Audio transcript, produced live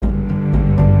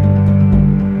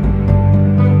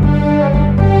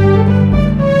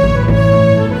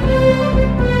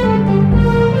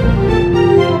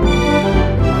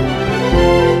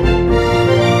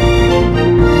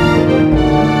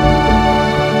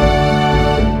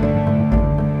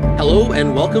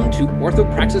and welcome to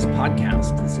Orthopraxis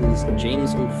Podcast. This is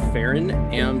James O'Farron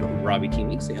and Robbie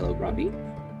Teamy. Say hello, Robbie.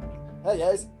 Hey,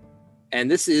 guys. And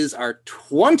this is our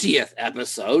 20th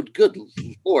episode. Good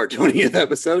Lord, 20th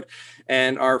episode.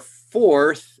 And our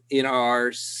fourth in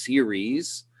our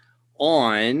series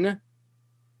on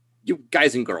you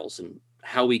guys and girls and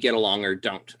how we get along or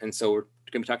don't. And so we're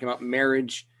going to be talking about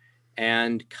marriage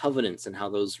and covenants and how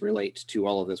those relate to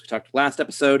all of this. We talked last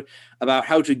episode about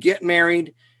how to get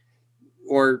married,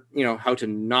 or, you know, how to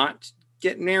not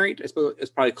get married. I suppose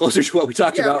it's probably closer to what we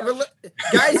talked about.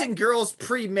 Guys and girls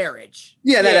pre-marriage.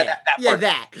 That part.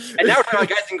 That. And now we're talking about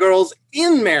guys and girls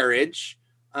in marriage.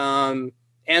 And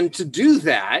to do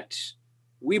that,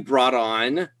 we brought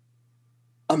on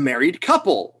a married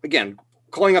couple. Again,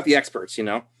 calling up the experts, you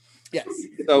know. Yes.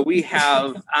 So we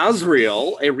have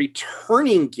Azriel, a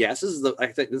returning guest. I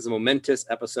think this is a momentous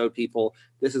episode, people.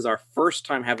 This is our first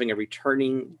time having a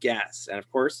returning guest. And of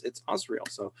course, it's Azriel.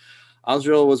 So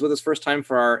Azriel was with us first time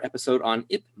for our episode on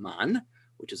Ip Man,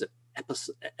 which is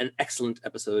an excellent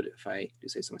episode, if I do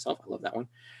say so myself. I love that one.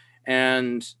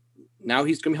 And now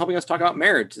he's going to be helping us talk about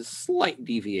marriage. A slight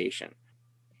deviation.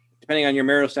 Depending on your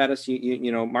marital status,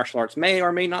 you know, martial arts may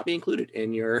or may not be included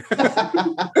in your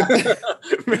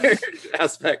marriage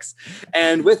aspects.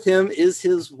 And with him is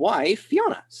his wife,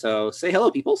 Fiona. So say hello,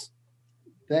 peoples.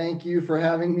 Thank you for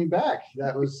having me back.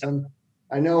 That was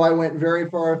I know I went very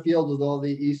far afield with all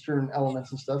the Eastern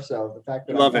elements and stuff. So the fact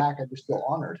that I'm back, I just feel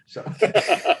honored. So.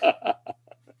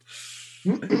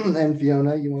 And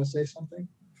Fiona, you want to say something?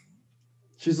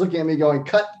 She's looking at me going,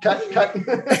 cut.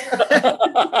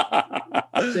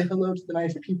 Say hello to the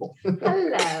nice people.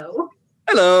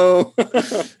 Hello.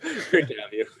 Great to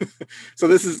have you. So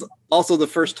this is also the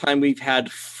first time we've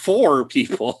had 4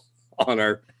 people on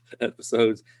our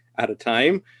episodes at a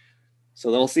time. So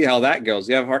we'll see how that goes.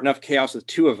 We have enough chaos with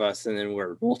 2 of us, and then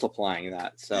we're multiplying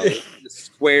that. So the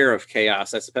square of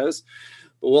chaos, I suppose.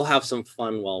 But we'll have some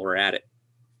fun while we're at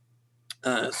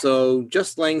it. So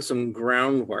just laying some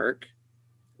groundwork,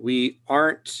 we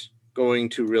aren't going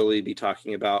to really be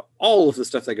talking about all of the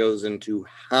stuff that goes into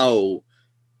how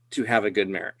to have a good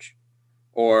marriage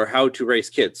or how to raise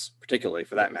kids, particularly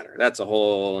for that matter. That's a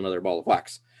whole another ball of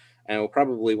wax. And we'll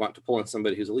probably want to pull in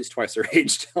somebody who's at least twice their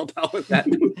age to help out with that.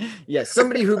 Yes,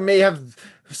 somebody who may have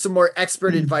some more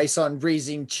expert advice on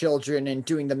raising children and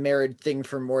doing the married thing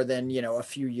for more than, a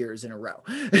few years in a row.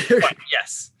 But,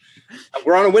 yes.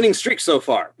 We're on a winning streak so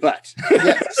far, but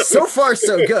so far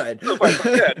so good. So far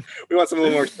so good. We want some a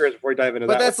little more experience before we dive into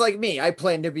that. But that's like me. I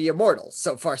plan to be immortal.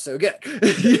 So far so good.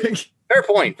 Fair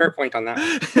point on that.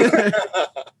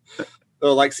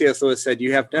 So, like C.S. Lewis said,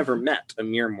 you have never met a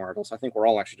mere mortal. So I think we're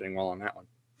all actually doing well on that one.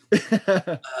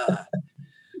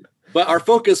 But our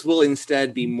focus will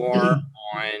instead be more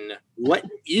on what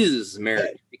is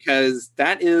marriage, because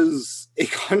that is a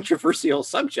controversial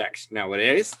subject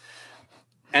nowadays.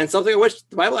 And something of which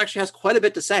the Bible actually has quite a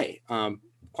bit to say,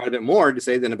 quite a bit more to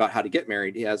say than about how to get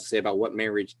married. He has to say about what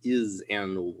marriage is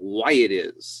and why it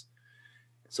is.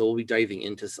 So we'll be diving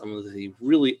into some of the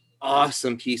really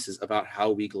awesome pieces about how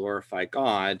we glorify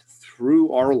God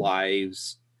through our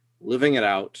lives, living it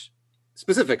out,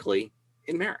 specifically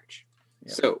in marriage.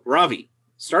 Yep. So, Ravi,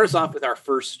 start us off with our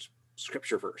first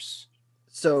scripture verse.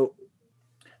 So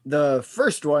the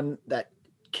first one that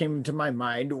came to my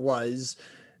mind was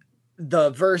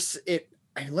the verse.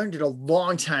 I learned it a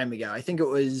long time ago. I think it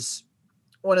was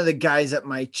one of the guys at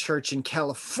my church in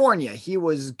California. He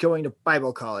was going to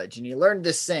Bible college and he learned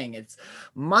this saying. It's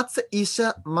Matzah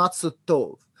Isha Matzah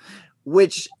Tov,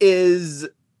 which is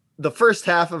the first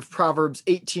half of Proverbs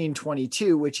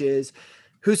 18:22, which is,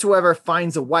 whosoever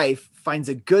finds a wife finds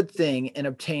a good thing and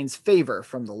obtains favor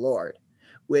from the Lord.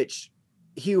 Which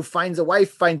he who finds a wife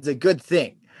finds a good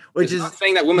thing. Which is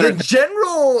saying that women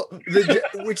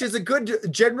which is a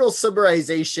good general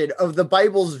summarization of the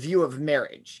Bible's view of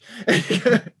marriage.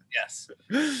 Yes.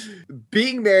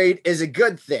 Being married is a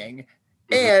good thing,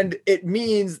 and it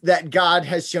means that God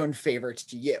has shown favor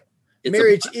to you.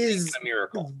 Marriage is a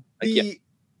miracle.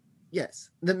 Yes.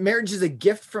 The marriage is a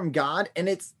gift from God, and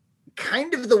it's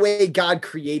kind of the way God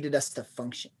created us to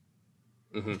function.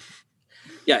 Mm-hmm.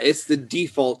 Yeah, it's the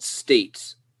default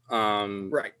state.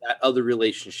 Right, that other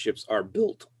relationships are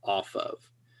built off of.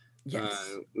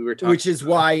 Yes, we were talking which is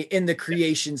why in the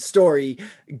creation story,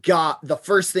 God, the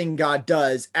first thing God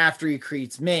does after he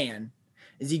creates man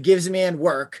is he gives man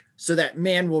work so that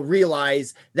man will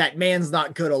realize that man's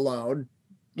not good alone.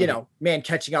 Man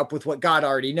catching up with what God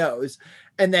already knows.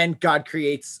 And then God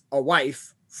creates a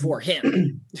wife for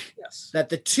him. Yes. That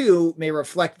the two may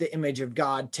reflect the image of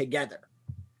God together.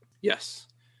 Yes.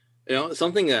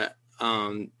 Something that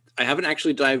I haven't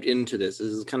actually dived into this. This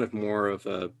is kind of more of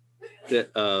a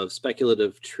bit of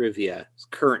speculative trivia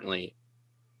currently,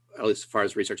 at least as far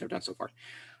as research I've done so far,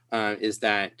 is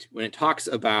that when it talks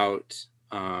about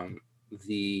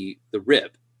the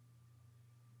rib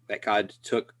that God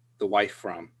took the wife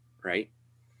from, right?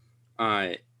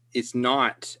 It's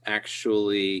not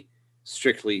actually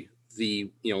strictly the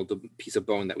piece of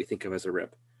bone that we think of as a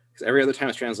rib, because every other time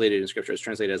it's translated in Scripture, it's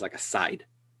translated as like a side,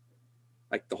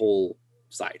 like the whole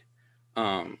side.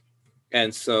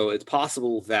 And so it's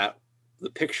possible that the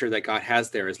picture that God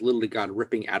has there is literally God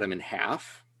ripping Adam in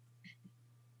half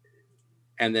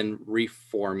and then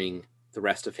reforming the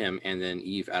rest of him and then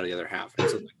Eve out of the other half. And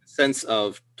so the sense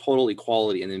of total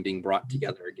equality and then being brought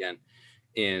together again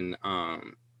in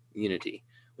unity,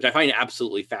 which I find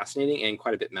absolutely fascinating and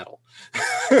quite a bit metal.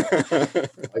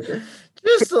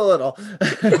 Just a little.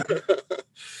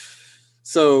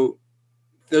 So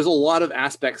there's a lot of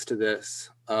aspects to this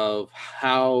of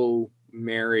how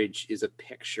marriage is a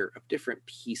picture of different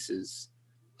pieces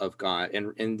of God.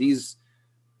 And these,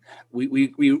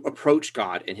 we approach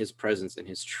God and his presence and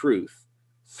his truth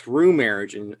through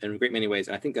marriage in a great many ways.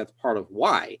 And I think that's part of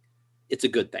why it's a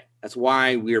good thing. That's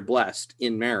why we're blessed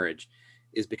in marriage,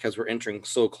 is because we're entering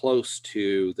so close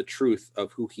to the truth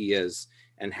of who he is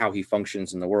and how he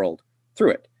functions in the world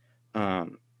through it.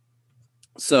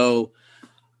 So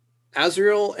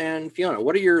Azriel and Fiona,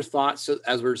 what are your thoughts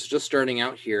as we're just starting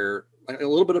out here? A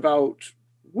little bit about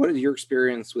what has your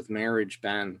experience with marriage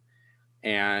been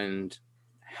and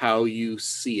how you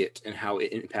see it and how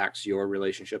it impacts your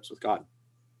relationships with God.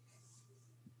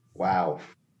 Wow.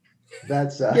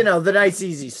 That's the nice,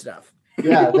 easy stuff.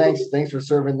 Yeah. Thanks for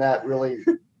serving that really.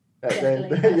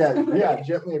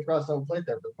 Gently across the plate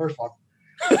there for the first one.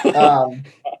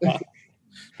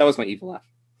 That was my evil laugh.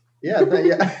 Yeah.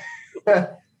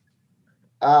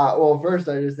 Well, first,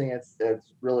 I just think it's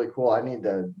really cool. I need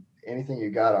anything you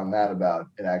got on that about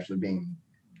it actually being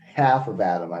half of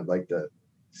Adam. I'd like to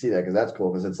see that, because that's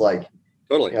cool. Because it's like,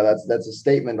 totally, that's a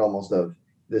statement almost of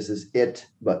this is it,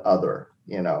 but other.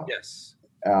 Yes.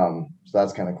 So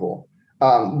that's kind of cool.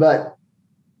 But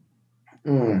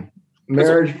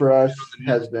marriage for us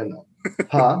has been,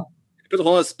 Put a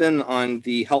whole spin on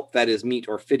the help that is meet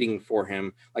or fitting for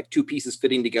him, like two pieces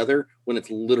fitting together when it's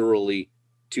literally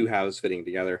two halves fitting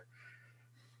together.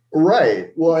 Right.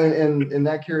 Well, and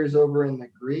that carries over in the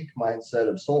Greek mindset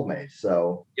of soulmate.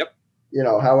 So, yep.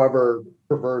 However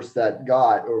perverse that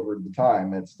got over the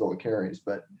time, it still carries.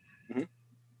 But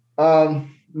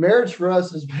marriage for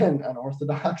us has been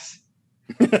unorthodox,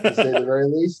 to say the very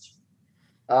least.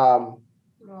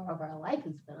 All of our life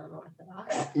has been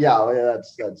unorthodox. Yeah,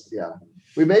 that's.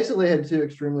 We basically had two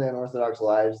extremely unorthodox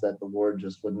lives that the Lord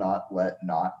just would not let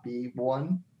not be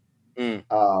one.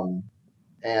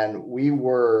 And we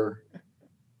were,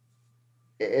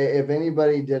 if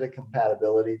anybody did a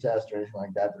compatibility test or anything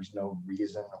like that, there's no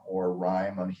reason or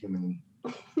rhyme on human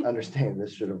understanding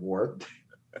this should have worked.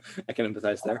 I can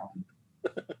empathize there.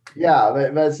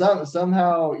 But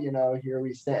somehow, here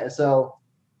we stand. So,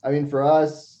 I mean, for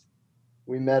us,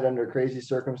 we met under crazy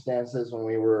circumstances when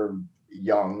we were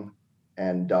young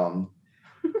and dumb.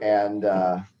 And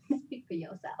speak for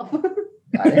yourself.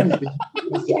 I am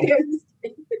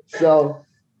So,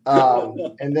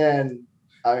 and then,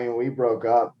 I mean, we broke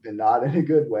up, and not in a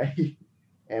good way.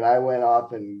 And I went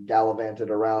off and gallivanted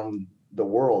around the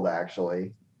world,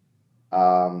 actually.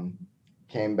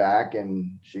 Came back,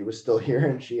 and she was still here,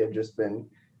 and she had just been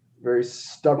very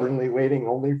stubbornly waiting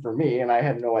only for me, and I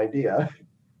had no idea.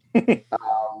 And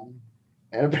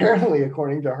apparently,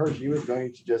 according to her, she was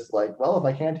going to just like, well, if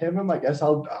I can't have him, I guess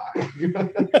I'll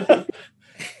die.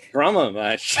 Drama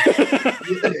much.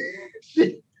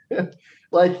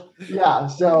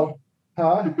 So,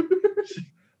 a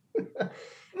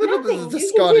little bit of the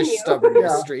Scottish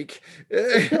stubbornness streak.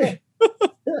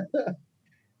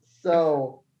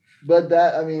 So, but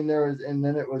that, I mean, and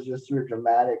then it was just through a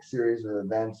dramatic series of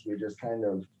events. We just kind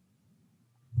of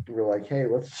were like, hey,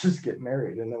 let's just get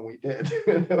married. And then we did.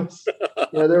 It was,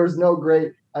 there was no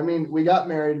great, I mean, we got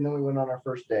married and then we went on our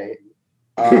first date.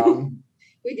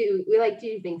 We like to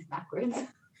do things backwards.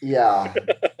 Yeah.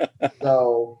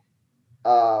 So,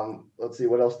 let's see,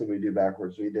 what else did we do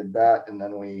backwards? We did that, and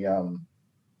then we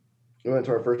went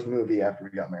to our first movie after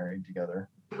we got married together.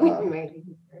 We've been married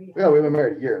a year. Yeah, we've been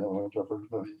married a year, and then we went to our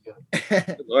first movie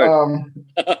together.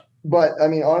 But I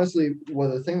mean, honestly,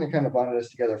 the thing that kind of bonded us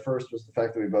together first was the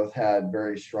fact that we both had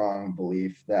very strong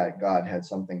belief that God had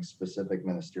something specific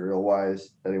ministerial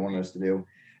wise that he wanted us to do.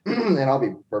 And I'll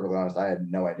be perfectly honest, I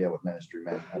had no idea what ministry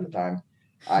meant at the time.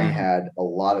 I had a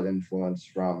lot of influence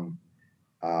from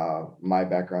my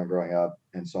background growing up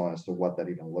and so on as to what that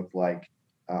even looked like.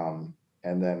 And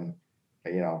then,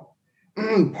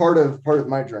 part of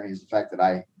my journey is the fact that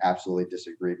I absolutely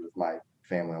disagreed with my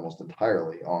family almost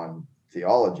entirely on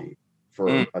theology for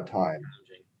a time.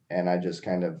 And I just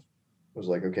kind of was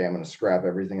like, okay, I'm going to scrap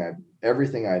everything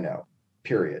I know,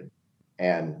 period,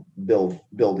 and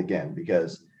build again,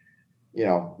 because,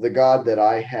 the God that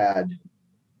I had,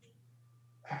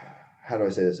 how do I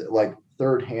say this? Like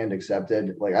third hand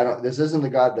accepted, like, this isn't the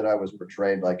God that I was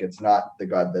portrayed. Like, it's not the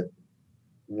God that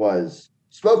was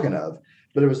spoken of,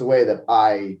 but it was the way that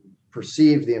I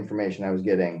perceived the information I was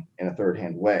getting in a third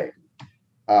hand way.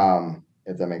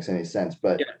 If that makes any sense.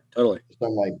 But yeah, totally. So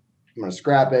I'm like, I'm going to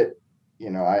scrap it.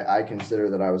 I consider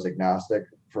that I was agnostic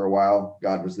for a while.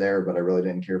 God was there, but I really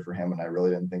didn't care for him, and I really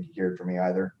didn't think he cared for me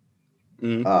either.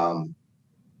 Mm-hmm.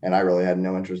 And I really had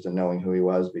no interest in knowing who he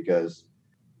was, because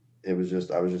I was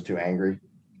just too angry.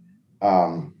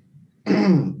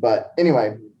 But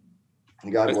anyway,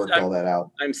 God worked all that out.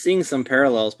 I'm seeing some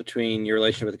parallels between your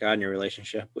relationship with God and your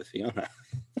relationship with Fiona.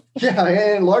 Yeah,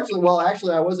 and largely, well,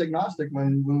 actually, I was agnostic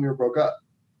when we were broke up.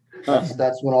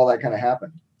 That's when all that kind of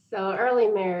happened. So early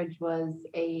marriage was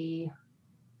a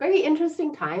very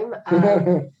interesting time.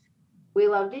 We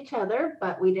loved each other,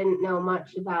 but we didn't know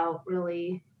much about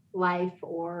really life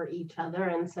or each other.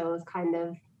 And so it was kind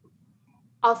of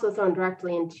also thrown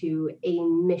directly into a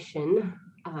mission,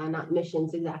 not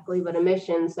missions exactly, but a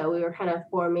mission. So we were kind of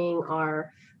forming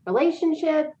our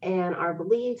relationship and our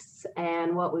beliefs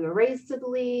and what we were raised to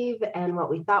believe and what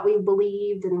we thought we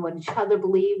believed and what each other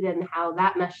believed and how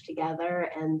that meshed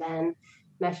together, and then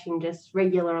meshing just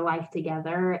regular life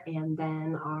together, and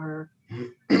then our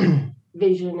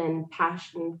vision and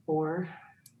passion for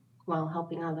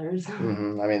helping others.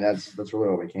 Mm-hmm. I mean, that's really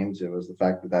what we came to, was the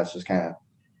fact that that's just kind of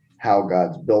how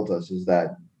God's built us, is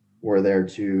that we're there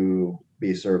to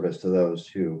be service to those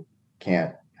who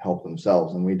can't help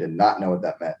themselves. And we did not know what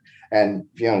that meant. And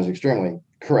Fiona's extremely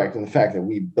correct in the fact that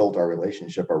we built our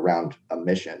relationship around a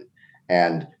mission.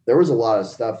 And there was a lot of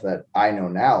stuff that I know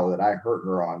now that I hurt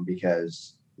her on,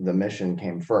 because the mission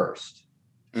came first.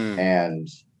 And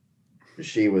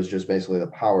she was just basically the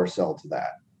power cell to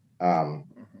that.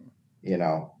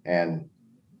 And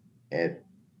it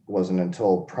wasn't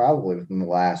until probably within the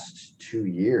last 2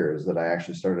 years that I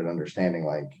actually started understanding,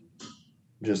 like,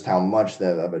 just how much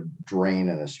that of a drain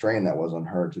and a strain that was on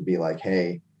her, to be like,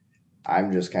 hey,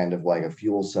 I'm just kind of like a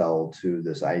fuel cell to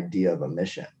this idea of a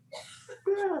mission.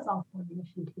 That was also a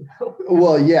mission too.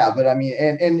 Well, yeah, but I mean,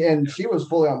 and she was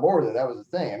fully on board with it. That was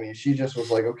the thing. I mean, she just was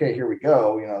like, okay, here we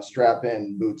go, strap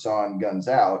in, boots on, guns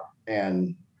out.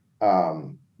 And,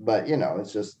 but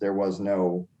it's just, there was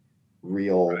no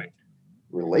real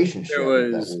relationship.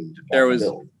 There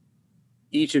was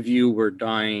each of you were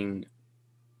dying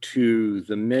to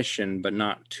the mission, but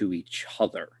not to each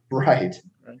other. Right.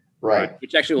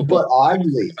 Which actually but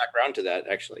oddly, back around to that,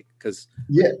 actually, because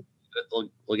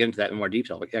we'll get into that in more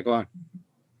detail. But yeah, go on.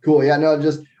 Cool. Yeah, no,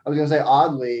 just I was gonna say,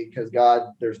 oddly, because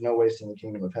God, there's no waste in the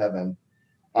kingdom of heaven.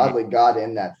 Oddly, God,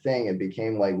 in that thing, it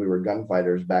became like we were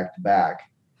gunfighters back to back.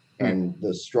 And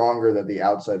the stronger that the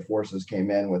outside forces came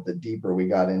in, with the deeper we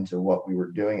got into what we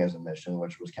were doing as a mission,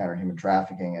 which was counter human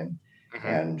trafficking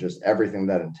and just everything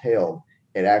that entailed,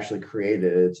 it actually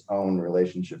created its own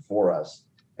relationship for us,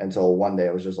 until one day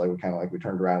it was just like we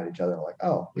turned around at each other and like,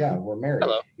 oh yeah, we're married.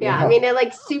 Hello. Yeah, I mean, it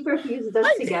like super fused us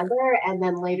together, and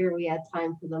then later we had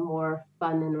time for the more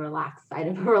fun and relaxed side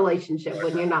of a relationship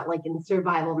when you're not like in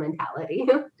survival mentality.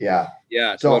 Yeah.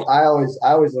 So totally.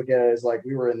 I always look at it as like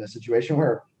we were in the situation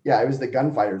where, it was the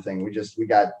gunfighter thing. We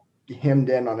got hemmed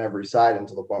in on every side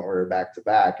until the point where we were back to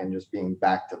back, and just being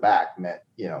back to back meant,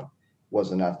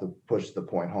 was enough to push the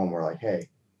point home. We're like, hey,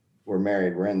 we're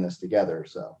married, we're in this together.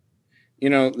 So,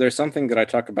 there's something that I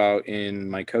talk about in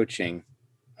my coaching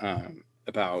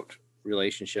about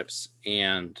relationships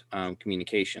and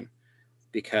communication,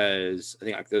 because I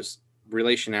think like this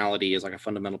relationality is like a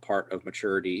fundamental part of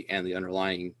maturity and the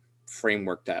underlying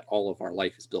framework that all of our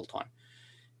life is built on.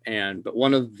 But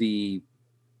one of the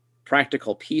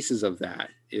practical pieces of that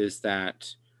is that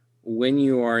when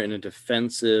you are in a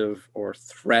defensive or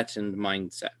threatened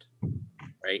mindset,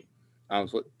 right?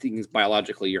 So things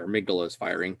biologically, your amygdala is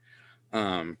firing,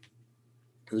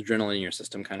 adrenaline in your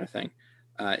system kind of thing.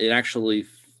 It actually,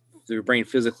 your brain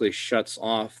physically shuts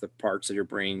off the parts of your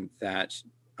brain that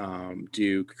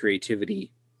do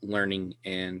creativity, learning,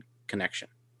 and connection.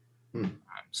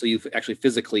 So you actually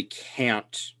physically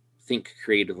can't think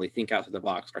creatively, think out of the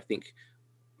box, or think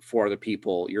for other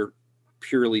people. You're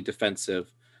purely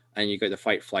defensive, and you get the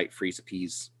fight, flight, freeze,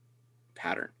 appease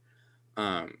pattern.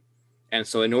 And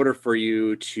so in order for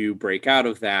you to break out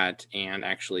of that and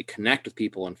actually connect with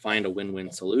people and find a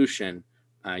win-win solution,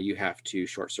 you have to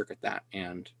short circuit that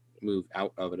and move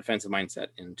out of a defensive mindset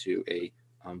into a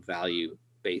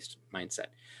value-based mindset.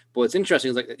 But what's interesting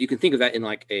is like you can think of that in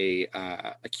like a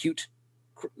acute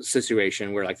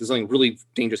situation where like there's something really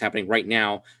dangerous happening right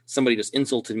now. Somebody just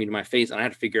insulted me to my face and I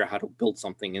had to figure out how to build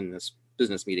something in this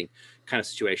business meeting kind of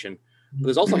situation. But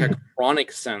there's also like a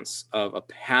chronic sense of a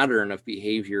pattern of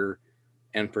behavior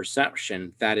and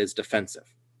perception that is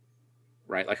defensive,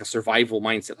 right? Like a survival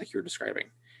mindset, like you're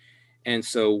describing. And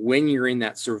so when you're in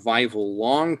that survival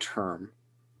long term,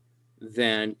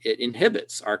 then it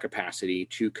inhibits our capacity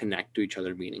to connect to each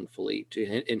other meaningfully.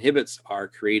 It inhibits our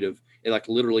creative. It like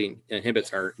literally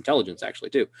inhibits our intelligence,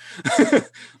 actually, too.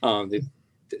 They've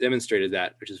demonstrated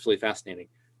that, which is really fascinating.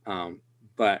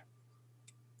 But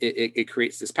it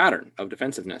creates this pattern of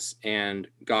defensiveness, and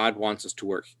God wants us to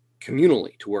work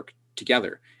communally, to work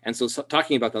together. And so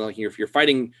talking about that, like if you're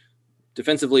fighting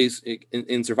defensively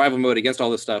in survival mode against all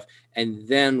this stuff, and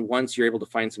then once you're able to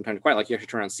find some time to quiet, like you actually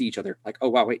turn around and see each other, like, oh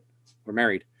wow, wait, we're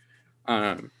married,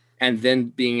 and then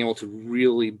being able to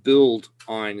really build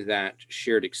on that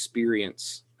shared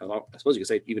experience. I suppose you could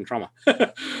say even trauma,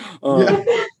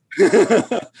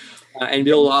 and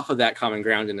build off of that common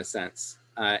ground in a sense,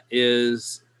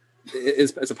 is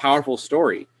a powerful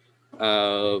story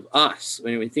of us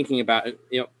when we're thinking about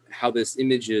how this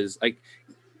image is like.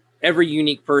 Every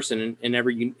unique person and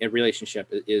every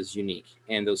relationship is unique,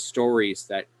 and those stories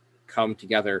that come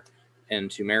together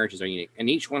into marriages are unique, and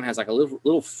each one has like a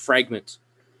little fragment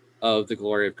of the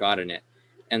glory of God in it.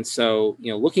 And so,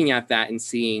 looking at that and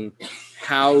seeing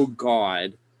how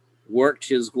God worked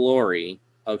his glory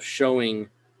of showing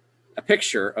a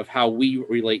picture of how we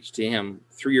relate to him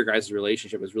through your guys'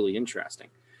 relationship is really interesting,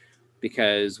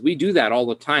 because we do that all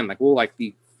the time. Like we'll like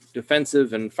be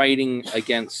defensive and fighting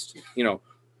against,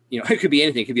 it could be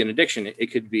anything. It could be an addiction. It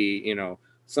could be,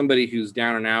 somebody who's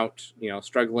down and out,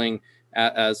 struggling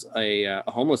as a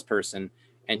homeless person,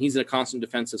 and he's in a constant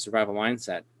defensive survival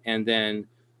mindset. And then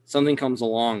something comes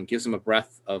along, gives him a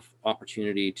breath of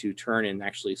opportunity to turn and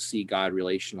actually see God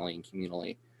relationally and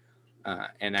communally,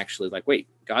 and actually like, wait,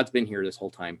 God's been here this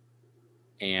whole time,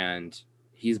 and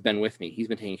he's been with me. He's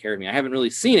been taking care of me. I haven't really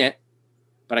seen it,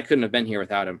 but I couldn't have been here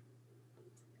without him.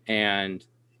 And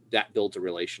that builds a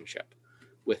relationship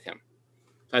with him.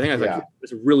 So I think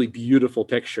it's a really beautiful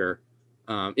picture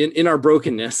in our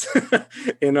brokenness,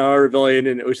 in our rebellion,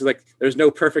 and which is like there's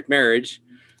no perfect marriage.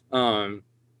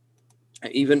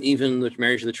 Even the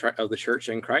marriage of the church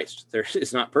and Christ,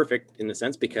 it's not perfect in the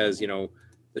sense because the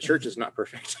church is not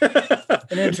perfect.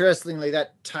 And interestingly,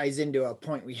 that ties into a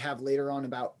point we have later on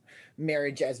about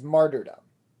marriage as martyrdom.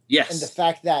 Yes, and the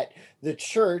fact that the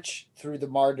church through the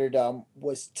martyrdom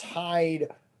was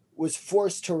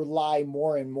forced to rely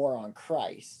more and more on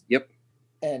Christ. Yep.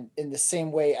 And in the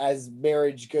same way as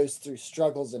marriage goes through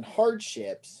struggles and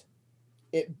hardships,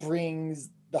 it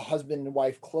brings the husband and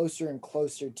wife closer and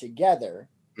closer together.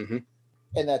 Mm-hmm.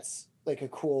 And that's like a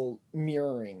cool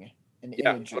mirroring and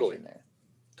imagery in there.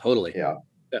 Totally. Yeah.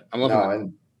 I'm loving that.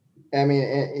 And I mean,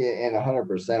 and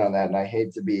 100% on that. And I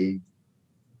hate to be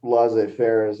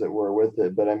laissez-faire as it were with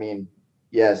it, but I mean,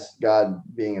 yes, God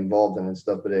being involved in it and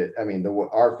stuff, but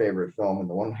our favorite film and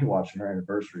the one we watch in our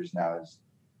anniversaries now is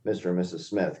Mr. and Mrs.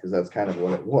 Smith, because that's kind of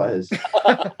what it was.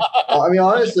 I mean,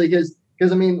 honestly, because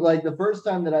I mean, like the first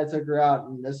time that I took her out,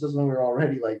 and this is when we were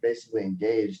already like basically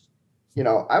engaged,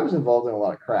 I was involved in a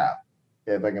lot of crap,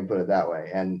 if I can put it that way.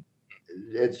 And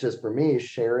it's just for me,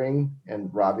 sharing,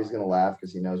 and Robbie's going to laugh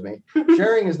because he knows me,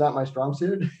 sharing is not my strong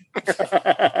suit.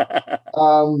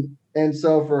 And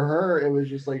so for her, it was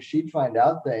just like she'd find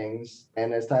out things,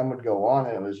 and as time would go on,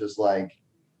 and it was just like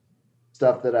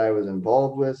stuff that I was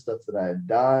involved with, stuff that I had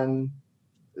done,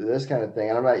 this kind of thing.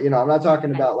 And I'm not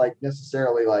talking about like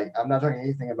necessarily like, I'm not talking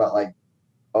anything about like,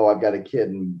 oh, I've got a kid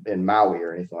in Maui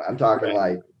or anything. I'm talking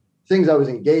like things I was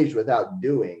engaged without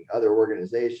doing, other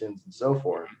organizations and so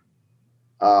forth.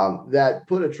 That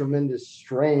put a tremendous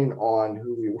strain on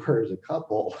who we were as a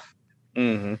couple,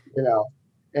 mm-hmm.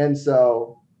 And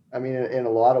so, I mean, in a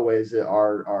lot of ways,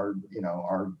 our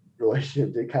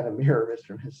relationship did kind of mirror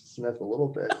Mr. and Mrs. Smith a little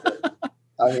bit. But,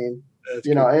 I mean,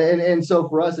 and so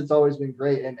for us, it's always been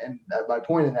great. And my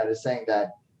point in that is saying that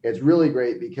it's really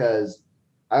great because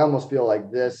I almost feel like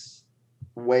this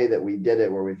way that we did it,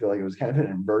 where we feel like it was kind of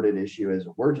an inverted issue, is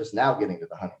we're just now getting to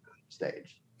the honeymoon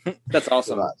stage. That's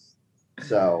awesome.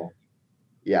 So,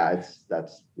 yeah,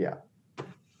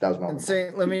 that was my And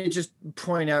saying, let me just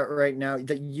point out right now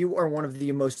that you are one of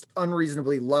the most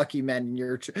unreasonably lucky men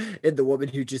in the woman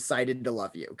who decided to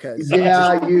love you. Because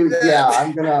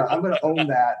I'm gonna own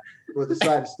that with a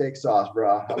side of steak sauce,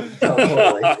 bro.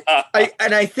 Totally.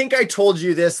 I think I told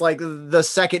you this like the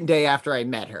second day after I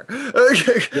met her.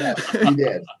 Yes, you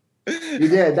did. You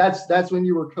did. That's when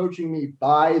you were coaching me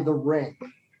by the ring.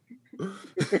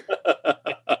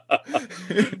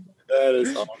 That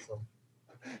is awesome.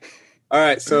 All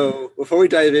right, so before we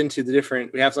dive into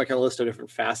we have like a list of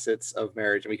different facets of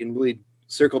marriage, and we can really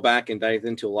circle back and dive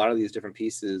into a lot of these different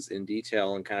pieces in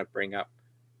detail and kind of bring up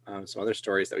some other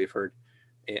stories that we've heard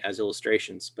as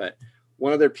illustrations. But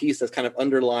one other piece that's kind of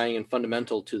underlying and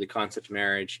fundamental to the concept of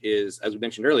marriage is, as we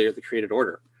mentioned earlier, the created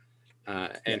order,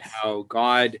 and how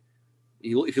God,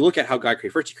 if you look at how God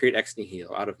created, first he created ex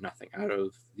nihilo, out of nothing, out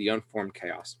of the unformed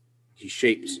chaos. He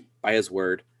shaped by his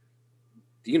word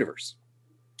the universe.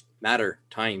 Matter,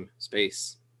 time,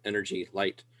 space, energy,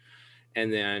 light.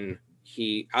 And then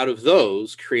he, out of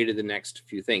those, created the next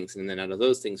few things. And then out of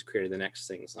those things, created the next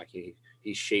things. Like he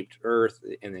shaped earth,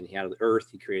 and then out of the earth,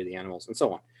 he created the animals, and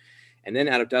so on. And then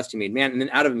out of dust, he made man. And then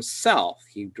out of himself,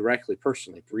 he directly,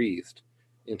 personally breathed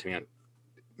into man.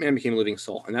 Man became a living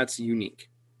soul. And that's unique,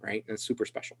 right? And it's super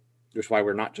special. That's why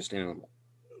we're not just an animal.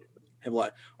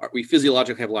 We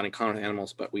physiologically have a lot in common with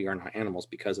animals, but we are not animals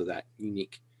because of that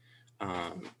unique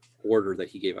order that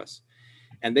he gave us.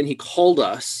 And then he called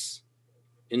us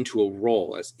into a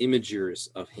role as imagers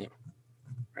of him,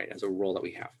 right? As a role that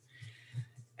we have.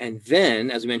 And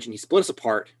then, as we mentioned, he split us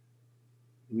apart,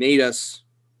 made us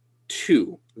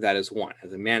two, that is one.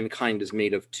 As a mankind is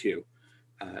made of two,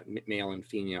 male and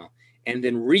female, and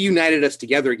then reunited us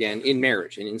together again in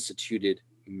marriage and instituted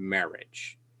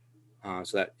marriage.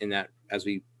 So that as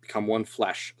we become one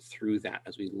flesh through that,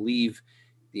 as we leave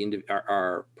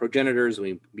our progenitors,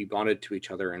 we be bonded to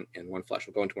each other in one flesh.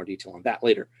 We'll go into more detail on that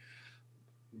later.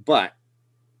 But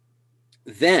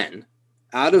then,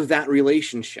 out of that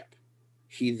relationship,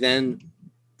 he then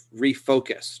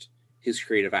refocused his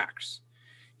creative acts.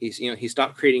 He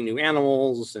stopped creating new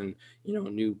animals and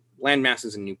new land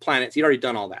masses and new planets. He'd already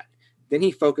done all that. Then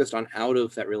he focused on, out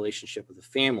of that relationship of the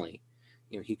family,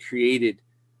 he created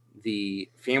the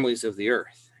families of the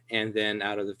earth. And then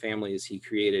out of the families, he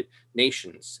created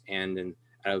nations. And then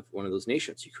out of one of those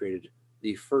nations, he created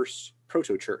the first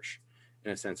proto-church,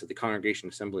 in a sense, of the Congregation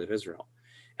Assembly of Israel.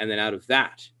 And then out of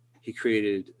that, he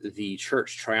created the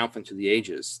church, triumphant through the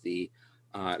ages, the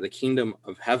kingdom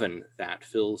of heaven that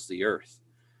fills the earth.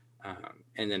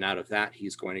 And then out of that,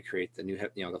 he's going to create the new,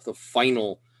 the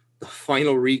final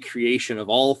recreation of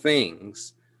all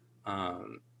things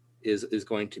is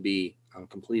going to be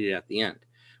completed at the end.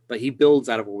 But he builds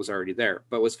out of what was already there.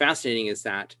 But what's fascinating is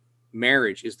that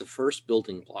marriage is the first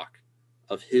building block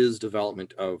of his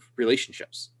development of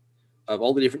relationships, of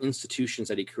all the different institutions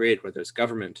that he created, whether it's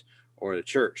government or the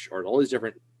church or all these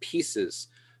different pieces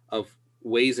of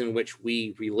ways in which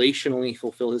we relationally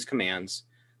fulfill his commands.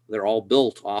 They're all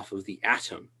built off of the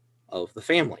atom of the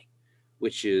family,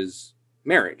 which is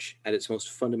marriage at its most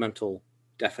fundamental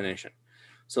definition.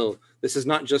 So this is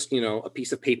not just, a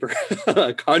piece of paper,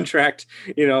 a contract,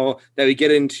 that we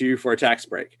get into for a tax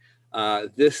break.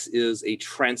 This is a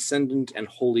transcendent and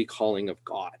holy calling of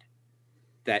God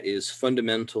that is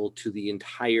fundamental to the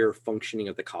entire functioning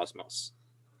of the cosmos.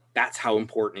 That's how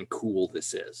important and cool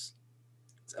this is.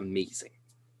 It's amazing.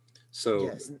 So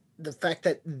yes, the fact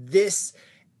that this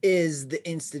is the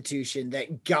institution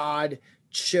that God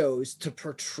chose to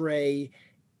portray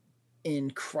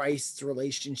in Christ's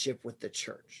relationship with the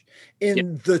church,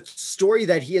 in the story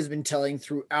that he has been telling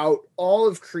throughout all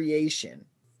of creation.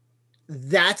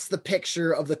 That's the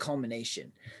picture of the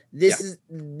culmination. This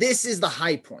is the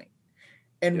high point.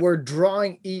 And we're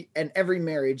drawing, and every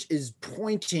marriage is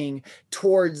pointing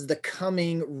towards the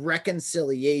coming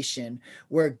reconciliation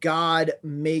where God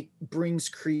brings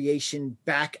creation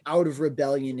back out of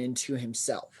rebellion into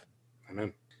himself.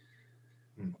 Amen.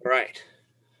 All right.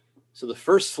 So the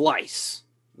first slice,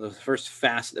 the first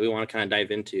facet that we want to kind of dive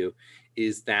into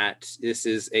is that this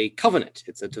is a covenant.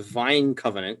 It's a divine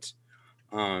covenant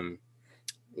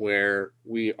where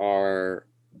we are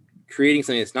creating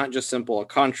something that's not just simple, a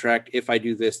contract. If I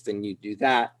do this, then you do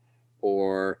that,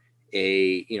 or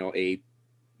an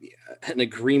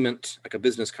agreement, like a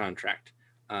business contract.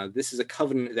 This is a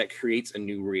covenant that creates a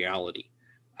new reality.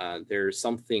 There's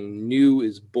something new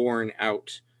is born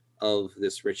out of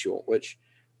this ritual, which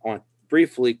I want to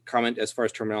briefly comment as far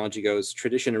as terminology goes.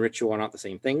 Tradition and ritual are not the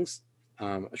same things.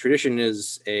 A tradition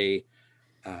is a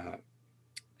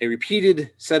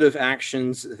repeated set of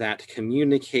actions that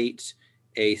communicate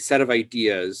a set of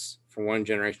ideas from one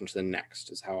generation to the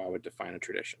next is how I would define a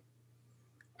tradition.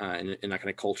 In that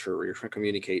kind of culture where you're trying to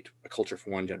communicate a culture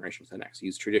from one generation to the next. You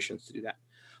use traditions to do that.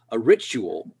 A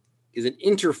ritual is an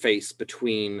interface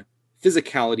between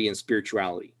physicality and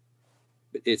spirituality.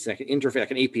 It's like an interface, like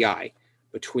an API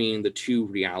between the two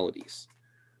realities.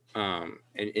 And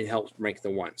it helps make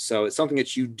the one. So it's something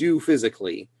that you do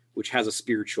physically, which has a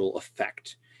spiritual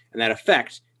effect. And that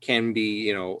effect can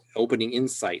be, opening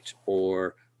insight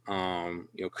or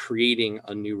creating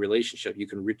a new relationship. You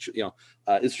can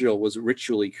Israel was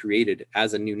ritually created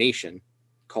as a new nation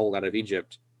called out of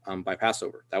Egypt by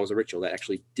Passover. That was a ritual that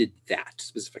actually did that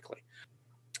specifically.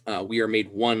 We are made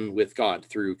one with God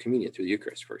through communion, through the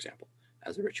Eucharist, for example,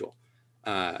 as a ritual.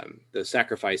 The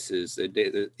sacrifices,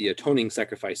 the atoning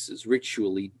sacrifices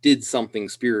ritually did something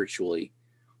spiritually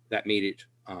that made it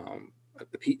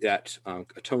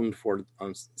atoned for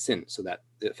sin, so that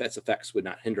its effects would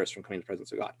not hinder us from coming to the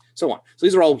presence of God, so on. So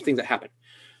these are all things that happen.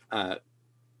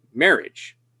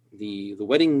 Marriage, the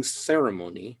wedding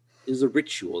ceremony, is a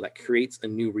ritual that creates a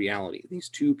new reality. These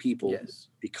two people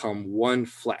become one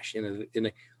flesh in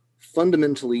a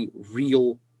fundamentally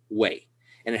real way,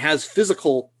 and it has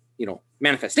physical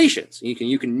manifestations.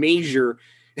 You can measure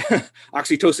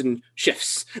oxytocin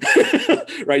shifts,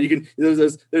 right?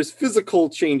 There's physical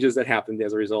changes that happen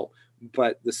as a result,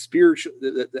 but the spiritual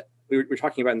we were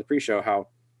talking about in the pre-show how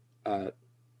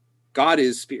God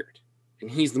is spirit,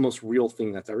 and he's the most real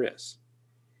thing that there is,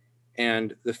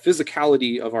 and the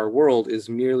physicality of our world is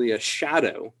merely a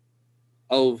shadow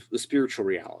of the spiritual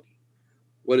reality.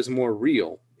 What is more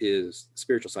real is the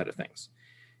spiritual side of things.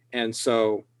 And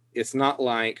so it's not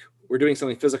like we're doing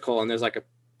something physical and there's like a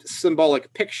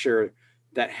symbolic picture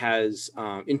that has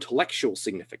intellectual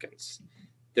significance.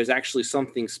 There's actually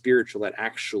something spiritual that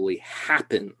actually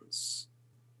happens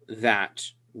that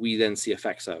we then see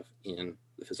effects of in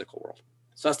the physical world.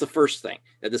 So that's the first thing,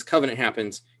 that this covenant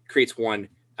happens, creates one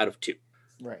out of two.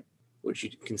 Right. Which you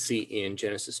can see in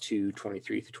Genesis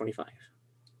 2:23-25.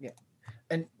 Yeah.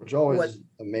 And which always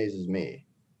amazes me.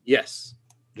 Yes.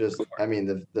 Just, I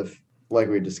mean, the like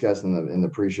we discussed in the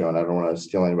pre-show, and I don't want to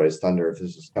steal anybody's thunder if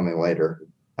this is coming later.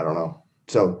 I don't know.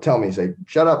 So tell me, say,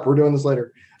 shut up, we're doing this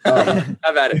later. Have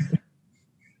at it.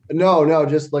 No,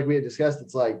 just like we had discussed,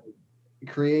 it's like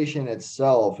creation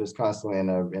itself is constantly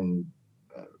in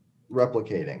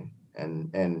replicating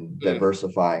and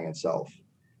diversifying itself.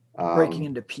 Breaking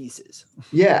into pieces.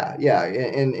 Yeah.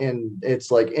 And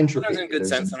it's like entropy. Sometimes in a good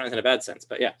sense, sometimes in a bad sense,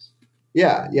 but yes.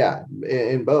 Yeah,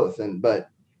 in both. But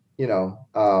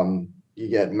you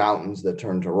get mountains that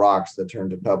turn to rocks, that turn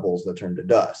to pebbles, that turn to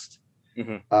dust,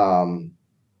 and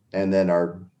then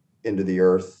are into the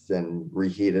earth and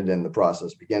reheated, and the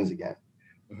process begins again.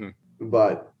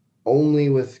 But only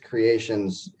with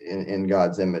creations in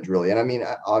God's image, really. And I mean,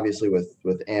 obviously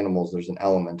with animals, there's an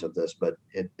element of this, but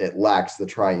it lacks the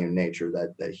triune nature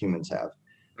that humans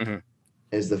have,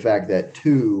 is the fact that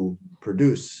two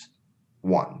produce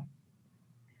one.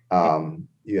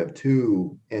 You have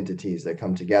two entities that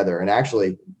come together, and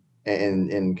actually,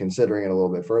 in considering it a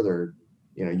little bit further,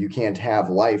 you can't have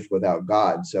life without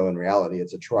God. So in reality,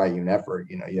 it's a triune effort.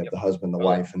 You have the husband, the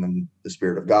wife, and then the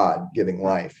Spirit of God giving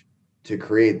life to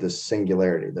create this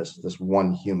singularity, this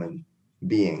one human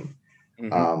being.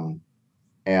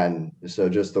 And so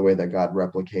just the way that God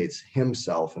replicates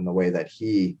himself and the way that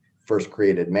he first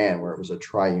created man, where it was a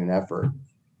triune effort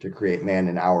to create man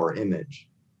in our image.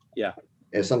 Yeah.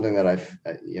 Is something that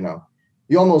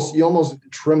you almost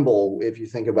tremble if you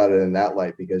think about it in that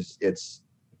light, because it's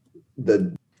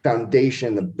the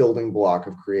foundation, the building block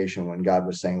of creation, when God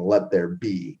was saying, let there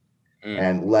be,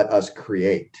 and let us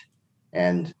create.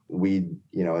 And we,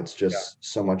 it's just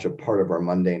so much a part of our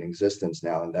mundane existence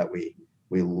now, and that we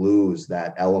lose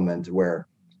that element where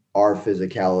our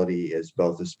physicality is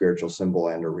both a spiritual symbol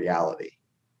and a reality.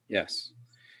 Yes,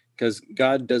 because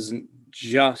God doesn't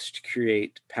just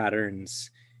create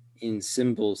patterns in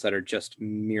symbols that are just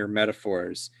mere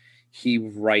metaphors. He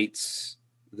writes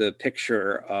the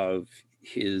picture of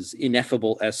his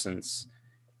ineffable essence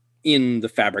in the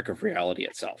fabric of reality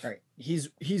itself. Right.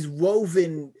 He's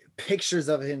woven pictures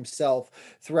of himself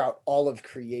throughout all of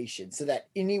creation, so that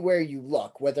anywhere you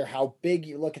look, whether how big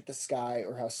you look at the sky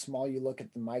or how small you look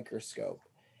at the microscope,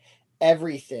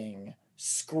 everything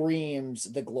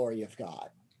screams the glory of God.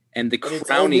 And the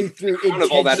crowning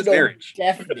of all that is marriage.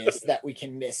 Deafness that we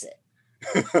can miss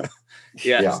it.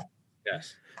 Yes.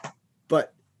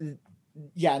 But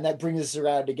and that brings us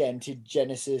around again to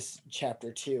Genesis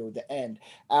chapter 2, the end.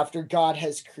 After God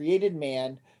has created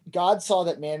man, God saw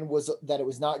that it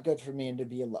was not good for man to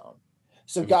be alone.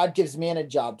 So God gives man a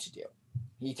job to do.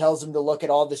 He tells him to look at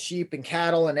all the sheep and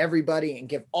cattle and everybody and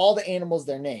give all the animals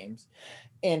their names.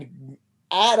 And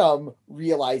Adam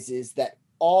realizes that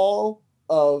all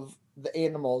of the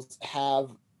animals have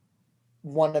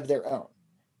one of their own,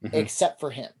 except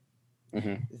for him.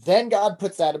 Then God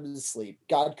puts Adam to sleep.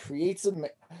 God creates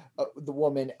the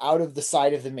woman out of the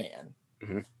side of the man.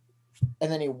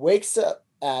 And then he wakes up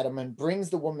Adam and brings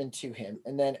the woman to him.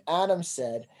 And then Adam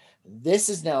said, "This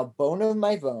is now bone of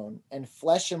my bone and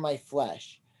flesh of my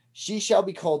flesh. She shall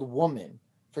be called woman,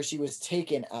 for she was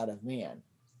taken out of man.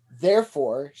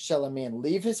 Therefore shall a man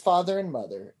leave his father and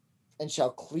mother and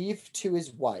shall cleave to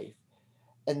his wife,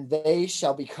 and they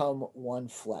shall become one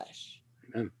flesh."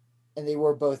 Amen. And they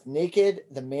were both naked,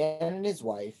 the man and his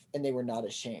wife, and they were not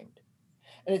ashamed.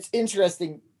 And it's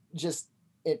interesting, just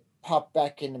it popped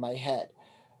back into my head.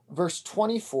 Verse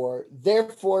 24,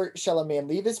 "Therefore shall a man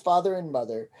leave his father and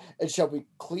mother, and shall be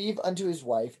cleave unto his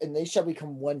wife, and they shall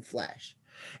become one flesh."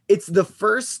 It's the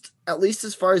first, at least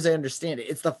as far as I understand it,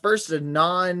 it's the first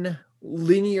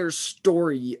non-linear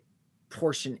story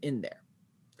portion in there.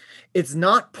 It's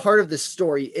not part of the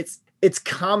story. It's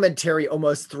commentary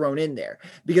almost thrown in there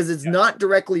because it's not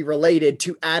directly related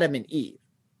to Adam and Eve,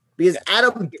 because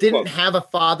Adam didn't have a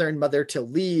father and mother to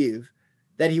leave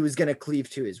that he was going to cleave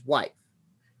to his wife.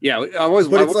 Yeah,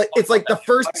 it's like the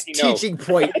first teaching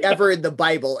point ever in the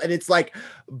Bible, and it's like,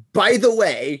 by the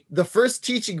way, the first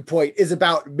teaching point is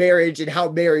about marriage and how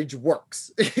marriage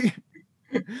works.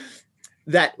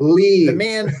 That the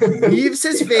man leaves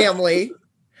his family,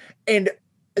 and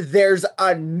there's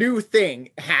a new thing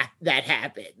that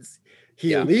happens.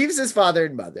 He leaves his father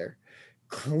and mother,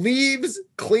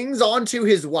 clings onto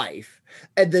his wife,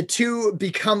 and the two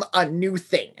become a new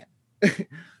thing.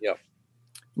 Yep.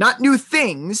 Not new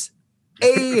things,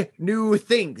 a new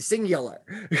thing, singular.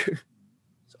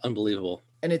 It's unbelievable.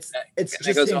 And it's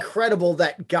just incredible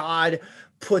that God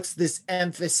puts this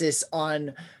emphasis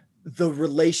on the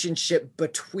relationship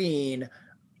between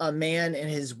a man and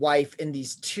his wife and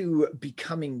these two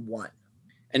becoming one.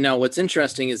 And now what's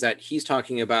interesting is that he's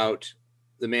talking about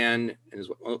the man and his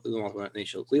wife, they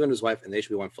shall cleave unto his wife and they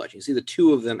shall be one flesh. You see the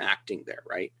two of them acting there,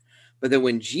 right? But then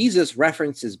when Jesus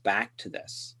references back to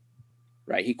this,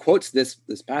 right, he quotes this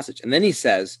passage, and then he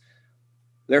says,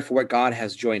 "Therefore what God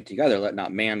has joined together, let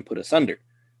not man put asunder."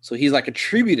 So he's like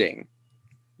attributing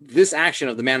this action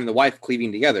of the man and the wife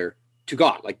cleaving together to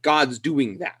God. Like God's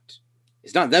doing that.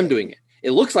 It's not them doing it.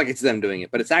 It looks like it's them doing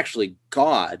it, but it's actually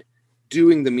God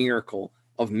doing the miracle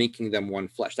of making them one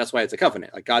flesh. That's why it's a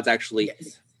covenant. Like God's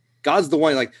the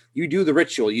one, like you do the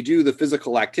ritual, you do the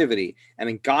physical activity, and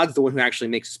then God's the one who actually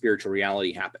makes spiritual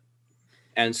reality happen.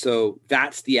 And so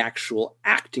that's the actual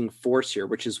acting force here,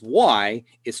 which is why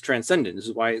it's transcendent. This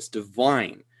is why it's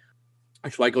divine.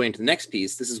 Which is why going into the next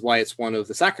piece, this is why it's one of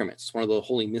the sacraments. It's one of the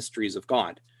holy mysteries of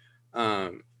God.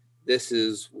 This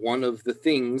is one of the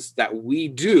things that we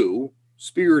do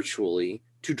spiritually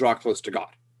to draw close to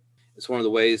God. It's one of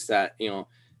the ways that,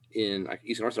 in like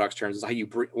Eastern Orthodox terms, is how you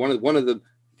bring one of the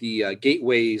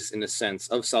gateways, in a sense,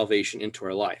 of salvation into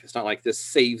our life. It's not like this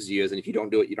saves you, as in if you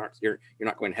don't do it, you're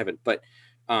not going to heaven. But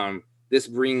this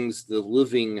brings the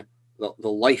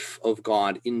life of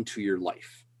God into your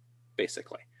life,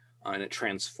 basically, and it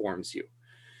transforms you.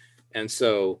 And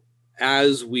so,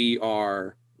 as we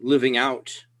are living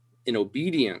out in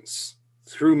obedience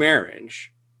through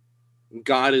marriage,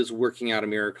 God is working out a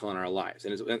miracle in our lives,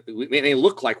 and it may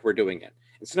look like we're doing it,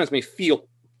 and sometimes may feel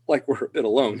like we're a bit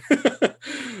alone,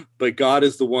 but God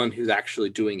is the one who's actually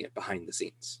doing it behind the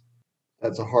scenes.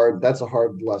 That's a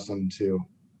hard lesson to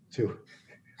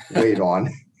wait on.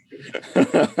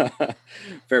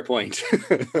 Fair point.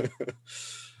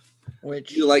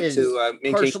 Which you like is to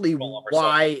partially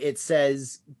why it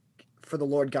says, "For the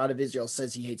Lord God of Israel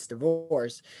says he hates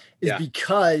divorce," is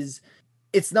because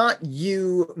it's not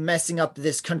you messing up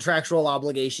this contractual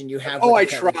obligation you have. Oh, I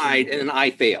tried and I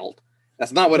failed.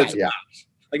 That's not what it's about.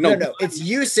 Like, no, it's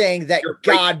you saying that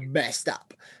God messed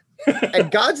up. And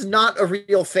God's not a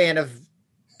real fan of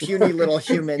puny little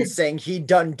humans saying he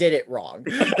did it wrong.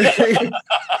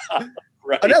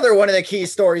 Right. Another one of the key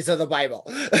stories of the Bible.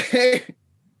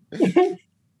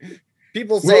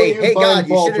 People say, "Hey, God,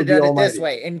 you should have done it this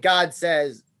way." And God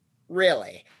says,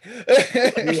 "Really?"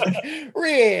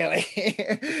 Really?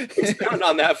 Expound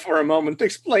on that for a moment.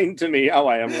 Explain to me how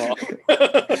I am wrong.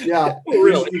 Yeah,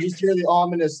 really. You just hear the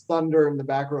ominous thunder in the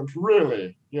background.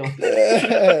 Really?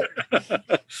 Pray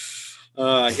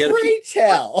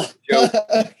tell.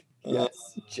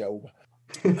 Yes, Job.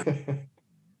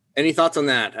 Any thoughts on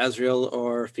that, Azriel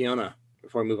or Fiona,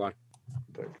 before we move on?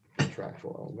 The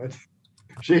contractual element.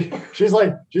 she's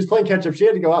playing catch up. She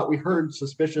had to go out. We heard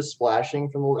suspicious splashing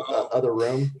from the other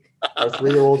room. Our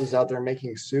 3-year-old is out there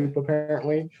making soup,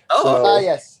 apparently.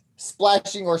 Yes,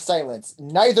 splashing or silence,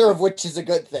 neither of which is a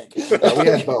good thing. We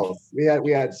had both. We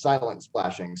had silent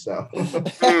splashing. So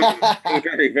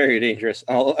very, very dangerous.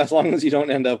 As long as you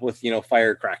don't end up with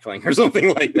fire crackling or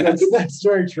something like that. That's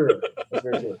very true. That's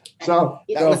very true. So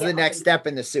that was the next step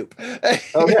in the soup.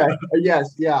 Okay.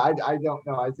 Yes. Yeah. I don't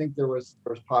know. I think there was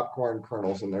popcorn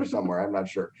kernels in there somewhere. I'm not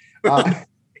sure.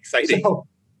 Exciting.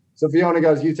 So Fiona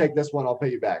goes, "You take this one. I'll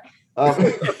pay you back."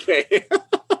 Okay.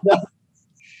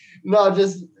 No,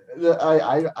 just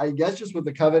I guess just with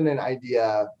the covenant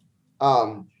idea,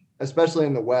 especially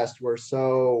in the West, we're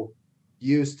so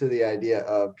used to the idea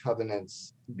of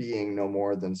covenants being no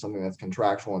more than something that's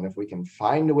contractual, and if we can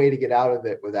find a way to get out of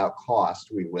it without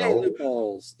cost, we will.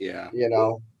 Loopholes. Yeah.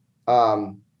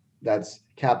 That's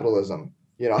capitalism.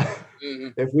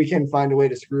 If we can find a way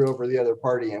to screw over the other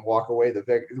party and walk away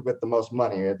with the most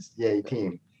money, it's yay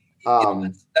team.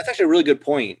 That's actually a really good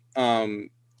point. When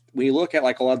you look at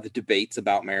a lot of the debates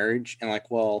about marriage and what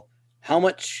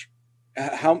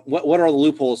are the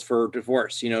loopholes for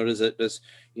divorce?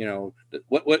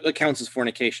 What counts as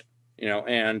fornication?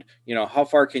 And how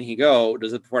far can he go?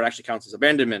 Does it before it actually counts as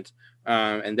abandonment,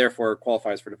 and therefore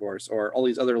qualifies for divorce, or all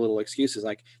these other little excuses?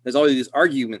 There's all these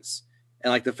arguments,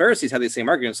 and the Pharisees had these same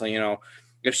arguments.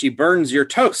 If she burns your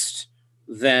toast,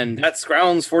 then that's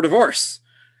grounds for divorce.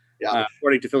 Yeah,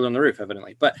 according to Fiddler on the Roof,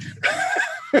 evidently. But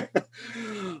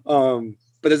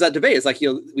but there's that debate. It's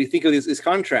we think of these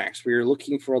contracts where you're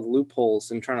looking for all the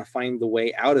loopholes and trying to find the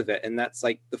way out of it, and that's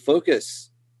the focus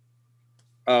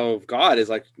of God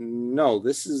is no,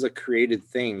 this is a created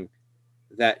thing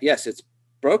that, yes, it's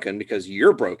broken because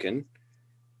you're broken,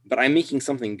 but I'm making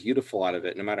something beautiful out of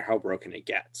it, no matter how broken it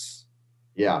gets.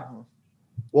 Yeah.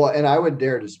 Well, and I would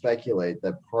dare to speculate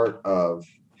that part of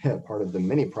the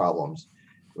many problems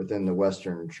within the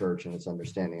Western church and its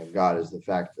understanding of God is the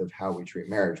fact of how we treat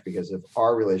marriage. Because if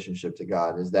our relationship to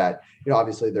God is that,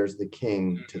 obviously there's the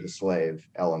king to the slave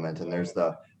element, and there's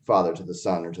the father to the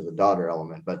son or to the daughter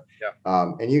element. But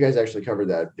and you guys actually covered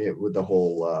that with the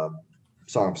whole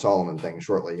Song of Solomon thing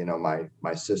shortly.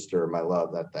 My sister, my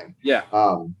love, that thing. Yeah.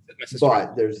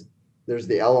 But there's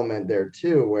the element there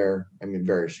too, where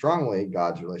very strongly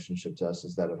God's relationship to us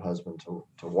is that of husband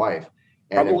to wife,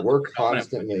 and if we're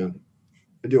constantly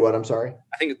do what? I'm sorry.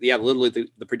 I think literally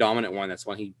the predominant one. That's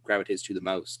one he gravitates to the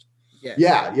most.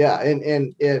 Yeah.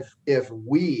 And if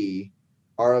we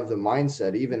are of the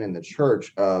mindset, even in the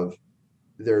church, of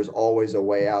there's always a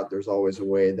way out, there's always a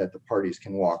way that the parties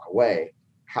can walk away.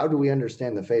 How do we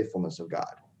understand the faithfulness of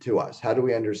God to us? How do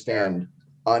we understand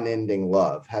unending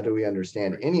love? How do we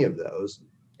understand any of those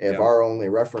if our only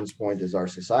reference point is our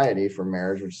society for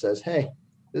marriage, which says, hey,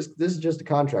 this is just a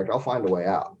contract, I'll find a way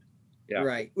out. Yeah.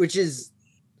 Right. Which is,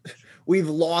 we've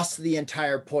lost the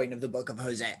entire point of the book of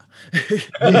Hosea.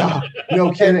 Yeah,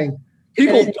 no kidding.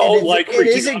 People don't it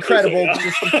is incredible.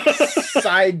 Just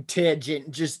side tangent,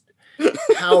 just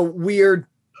how weird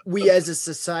we as a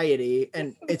society,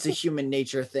 and it's a human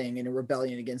nature thing in a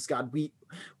rebellion against God,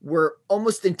 we're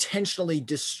almost intentionally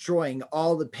destroying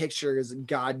all the pictures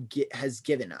God has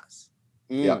given us.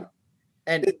 Yeah.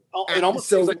 And it almost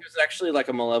seems like there's actually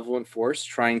a malevolent force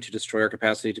trying to destroy our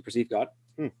capacity to perceive God.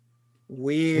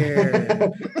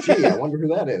 Weird. Gee, I wonder who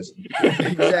that is.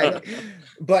 Exactly.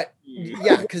 But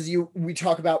because we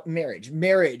talk about marriage,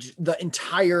 the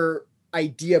entire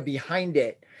idea behind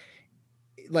it,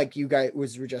 like you guys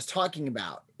were just talking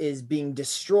about, is being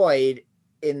destroyed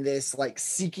in this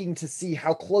seeking to see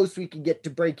how close we can get to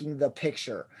breaking the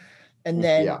picture. And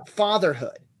then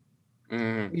fatherhood.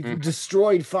 Mm-hmm. We've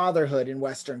destroyed fatherhood in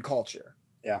Western culture.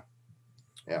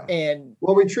 Yeah. And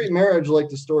we treat marriage like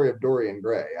the story of Dorian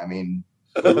Gray. We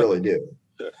really do.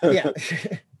 Yeah.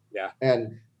 Yeah.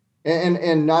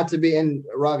 And not to be, and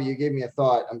Ravi, you gave me a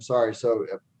thought. I'm sorry. So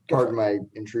pardon my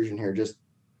intrusion here, just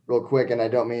real quick. And I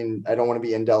don't want to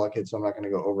be indelicate, so I'm not going to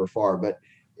go over far, but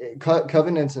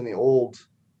covenants in the Old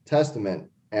Testament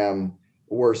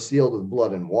were sealed with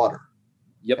blood and water.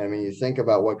 Yep. You think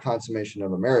about what consummation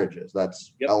of a marriage is.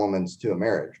 That's elements to a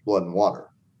marriage, blood and water.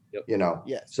 Yep.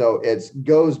 Yes. So it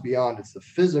goes beyond, it's the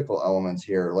physical elements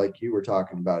here, like you were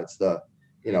talking about. It's the,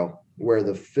 where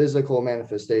the physical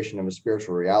manifestation of a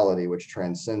spiritual reality, which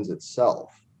transcends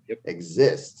itself,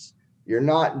 exists. You're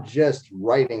not just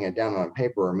writing it down on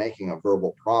paper or making a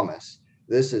verbal promise.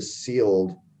 This is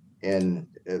sealed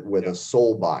with a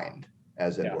soul bind,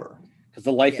 as it were. Because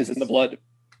the life is in the blood.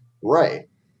 Right.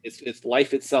 It's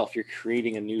life itself. You're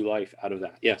creating a new life out of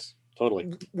that. Yes,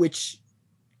 totally. Which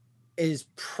is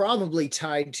probably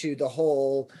tied to the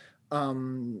whole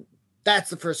That's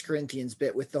the First Corinthians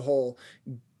bit with the whole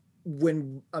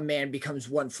when a man becomes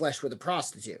one flesh with a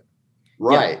prostitute.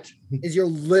 Right. Is you're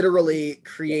literally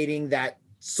creating that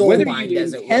soul whether mind you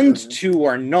as it intend were. to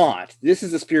or not, this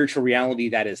is a spiritual reality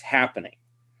that is happening.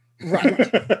 Right.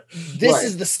 This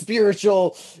is the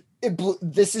spiritual.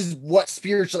 This is what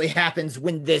spiritually happens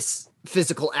when this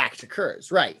physical act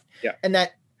occurs. Right. Yeah. And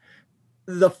that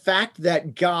the fact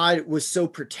that God was so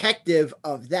protective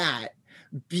of that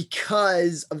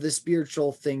because of the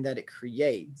spiritual thing that it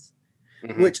creates,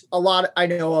 which I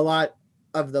know a lot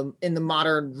of them in the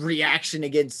modern reaction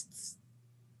against,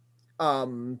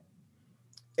 the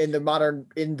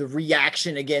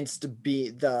reaction against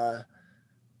the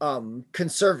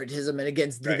conservatism and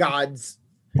against the God's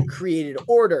created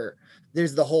order.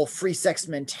 There's the whole free sex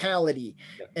mentality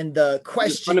and the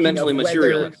question fundamentally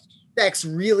materialist. Sex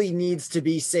really needs to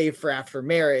be saved for after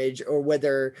marriage or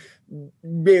whether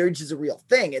marriage is a real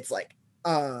thing. It's like,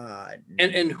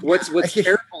 and what's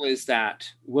terrible is that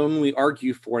when we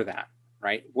argue for that,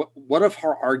 right? What of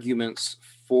our arguments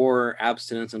for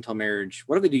abstinence until marriage?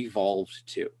 What have they devolved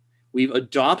to? We've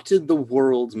adopted the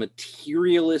world's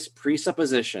materialist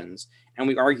presuppositions, and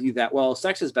we argue that, well,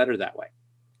 sex is better that way.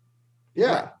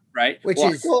 Yeah. Right? Which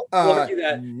we'll argue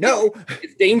that no,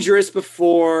 it's dangerous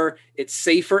before, it's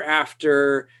safer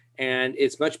after, and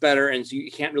it's much better, and so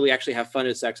you can't really actually have fun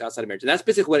with sex outside of marriage. And that's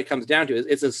basically what it comes down to.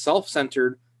 It's a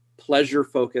self-centered,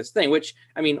 pleasure-focused thing, which,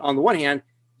 I mean, on the one hand,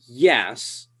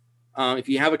 yes, if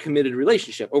you have a committed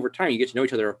relationship, over time, you get to know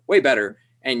each other way better.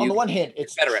 And on the one hand,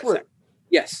 it's better true. at sex.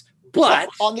 Yes, but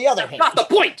on the other hand, not the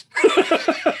point.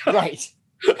 Right.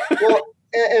 Well,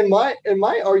 and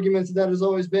my argument to that has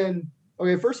always been,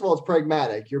 okay, first of all, it's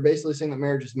pragmatic. You're basically saying that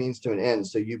marriage is means to an end.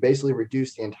 So you basically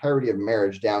reduce the entirety of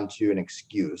marriage down to an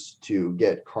excuse to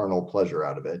get carnal pleasure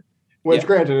out of it. Which,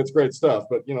 granted, it's great stuff,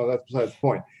 but that's besides the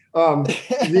point.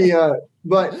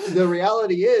 But the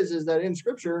reality is that in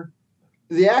Scripture,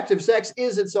 the act of sex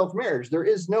is itself marriage. There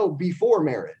is no before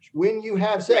marriage. When you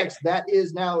have sex, that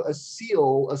is now a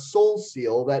seal, a soul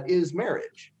seal that is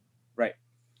marriage. Right.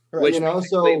 Which,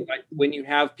 so when you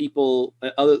have people,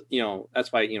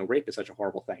 that's why, rape is such a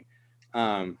horrible thing.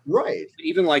 Right.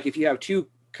 Even like if you have two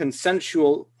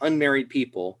consensual unmarried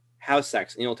people have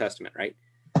sex in the Old Testament, right?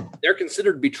 They're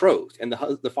considered betrothed, and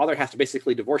the father has to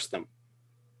basically divorce them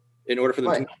in order for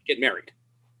them to not get married.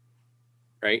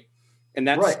 Right. And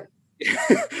that's right.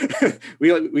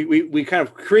 we kind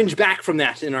of cringe back from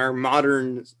that in our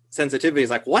modern sensitivities.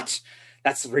 Like, what?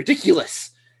 That's ridiculous.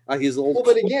 These old. Well,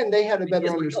 but again, they had a better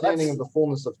understanding of the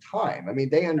fullness of time. I mean,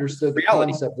 they understood the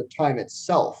concept of time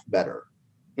itself better.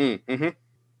 Mm-hmm.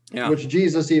 Yeah. Which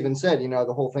Jesus even said,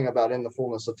 the whole thing about in the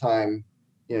fullness of time,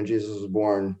 Jesus was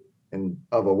born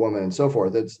of a woman and so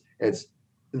forth. It's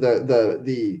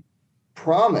the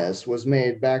promise was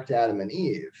made back to Adam and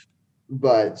Eve.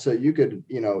 But so you could,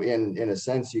 in a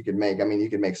sense, you could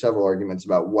make several arguments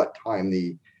about what time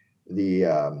the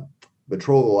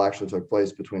betrothal actually took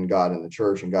place between God and the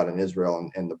church and God and Israel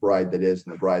and the bride that is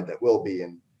and the bride that will be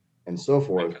and so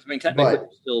forth. Right, technically we're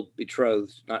still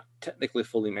betrothed, not technically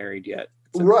fully married yet.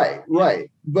 Right.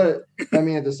 But I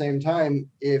mean, at the same time,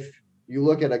 if you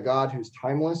look at a God who's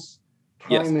timeless,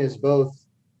 time is both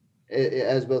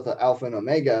the Alpha and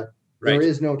Omega. Right. There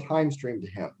is no time stream to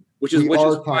him. Which is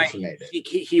consummated.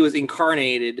 He was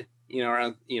incarnated,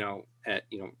 around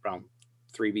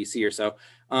 3 BC or so,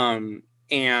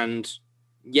 and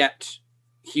yet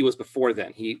he was before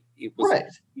then. He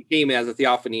came as a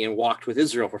theophany and walked with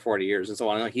Israel for 40 years and so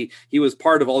on. Like he was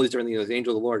part of all these different things. The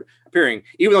angel of the Lord appearing,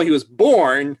 even though he was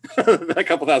born a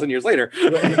couple thousand years later.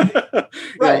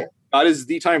 Right. God is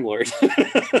the Time Lord.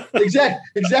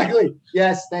 Exactly.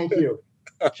 Yes, thank you.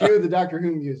 Cue the Doctor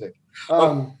Who music.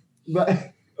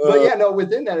 But yeah, no,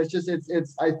 within that,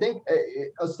 it's I think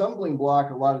a stumbling block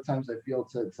a lot of times I feel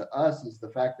to us is the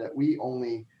fact that we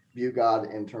only view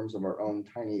God in terms of our own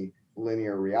tiny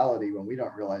linear reality when we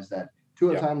don't realize that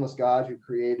to a timeless God who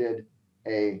created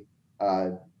a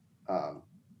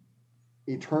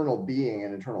eternal being,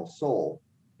 an eternal soul,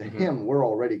 to him, we're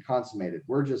already consummated.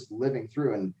 We're just living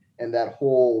through and that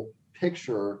whole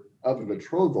picture of the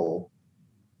betrothal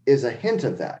is a hint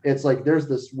of that. It's like there's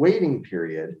this waiting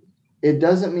period. It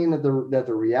doesn't mean that the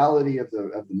reality of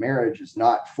the marriage is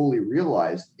not fully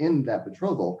realized in that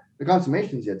betrothal. The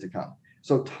consummation is yet to come.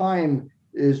 So time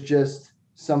is just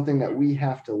something that we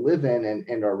have to live in,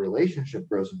 and our relationship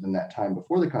grows within that time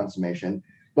before the consummation.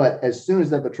 But as soon as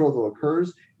that betrothal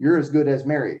occurs, you're as good as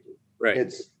married. Right.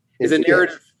 It's a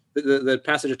narrative. The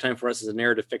passage of time for us is a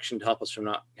narrative fiction to help us from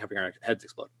not having our heads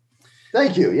explode.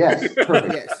 Thank you. Yes.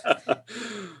 Perfect. Yes.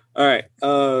 All right.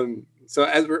 So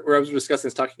as I was discussing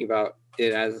this, talking about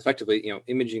it as effectively,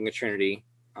 imaging the Trinity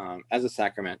as a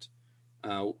sacrament,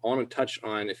 I want to touch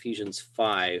on Ephesians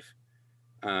 5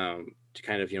 to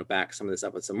kind of, back some of this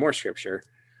up with some more scripture.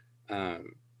 And,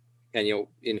 in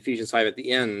Ephesians 5 at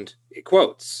the end, it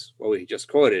quotes what we just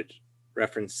quoted,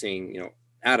 referencing,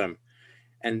 Adam.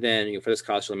 And then, for this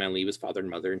cause shall a man leave his father and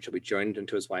mother and shall be joined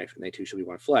unto his wife, and they two shall be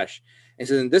one flesh. And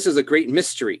so this is a great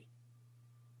mystery,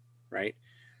 right?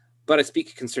 But I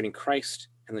speak concerning Christ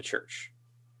and the church.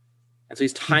 And so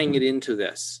he's tying it into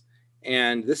this.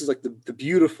 And this is like the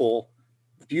beautiful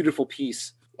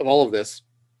piece of all of this,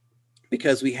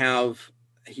 because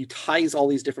he ties all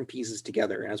these different pieces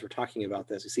together. And as we're talking about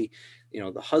this, you see,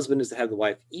 the husband is the head of the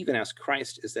wife, even as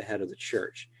Christ is the head of the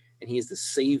church. And he is the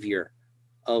savior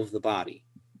of the body.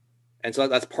 And so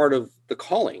that's part of the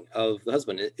calling of the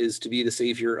husband, is to be the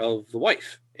savior of the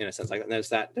wife, in a sense. Like there's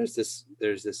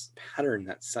this pattern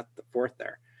that's set forth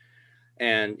there.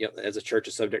 And as a church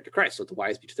is subject to Christ, so the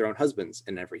wives be to their own husbands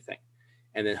and everything.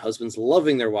 And then husbands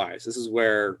loving their wives. This is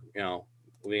where,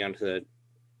 moving on to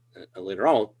later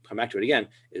on, we'll come back to it again,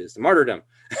 is the martyrdom.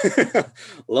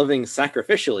 Loving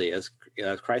sacrificially, as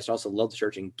Christ also loved the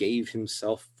church and gave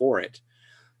himself for it,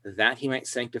 that he might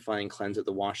sanctify and cleanse it,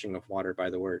 the washing of water by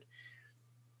the word,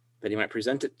 that he might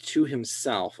present it to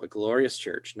himself, a glorious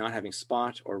church, not having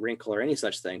spot or wrinkle or any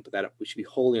such thing, but that we should be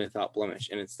holy and without blemish.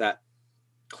 And it's that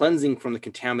cleansing from the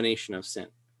contamination of sin.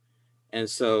 And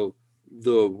so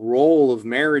the role of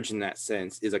marriage in that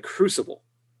sense is a crucible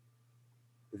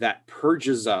that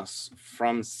purges us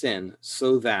from sin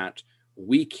so that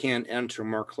we can enter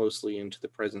more closely into the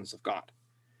presence of God.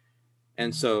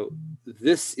 And so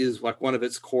this is like one of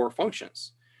its core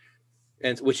functions,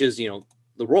 and which is,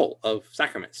 the role of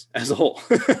sacraments as a whole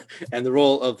and the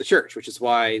role of the church, which is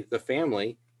why the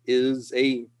family is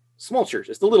a small church.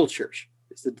 It's the little church.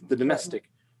 It's the domestic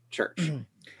church.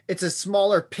 It's a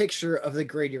smaller picture of the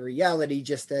greater reality,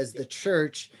 just as the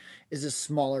church is a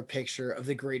smaller picture of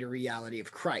the greater reality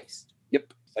of Christ.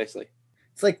 Yep, precisely.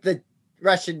 It's like the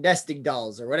Russian nesting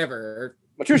dolls or whatever. Or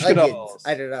Matryoshka dolls.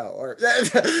 I don't know. Or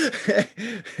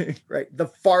right.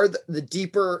 The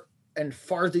deeper and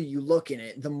farther you look in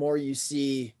it, the more you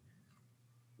see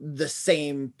the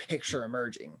same picture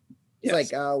emerging. It's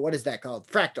like, what is that called?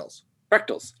 Fractals.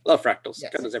 Fractals. Love fractals.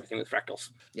 Yes. God does everything with fractals.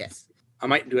 Yes. I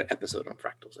might do an episode on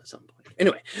fractals at some point.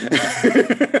 Anyway.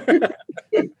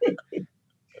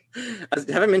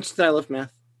 Have I mentioned that I love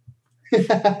math?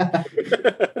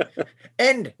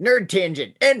 End nerd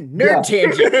tangent. End nerd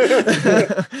tangent.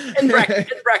 End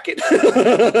bracket.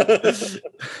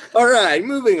 All right,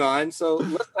 moving on. So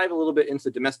let's dive a little bit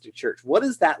into domestic church. What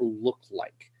does that look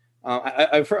like?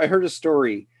 I heard a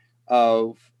story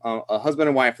of a husband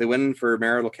and wife. They went in for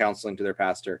marital counseling to their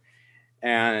pastor,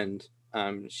 and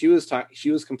she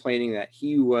was complaining that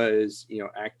he was,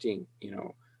 acting,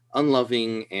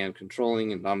 unloving and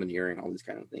controlling and domineering, all these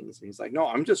kind of things. And he's like, no,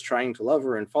 I'm just trying to love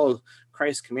her and follow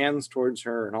Christ's commands towards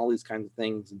her and all these kinds of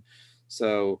things. And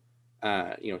so,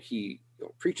 he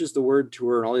preaches the word to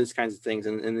her and all these kinds of things.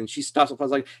 And then she stops up. I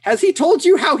was like, has he told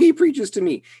you how he preaches to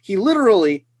me? He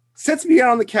literally sits me down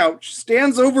on the couch,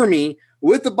 stands over me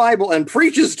with the Bible and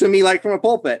preaches to me like from a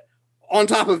pulpit on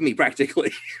top of me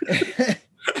practically.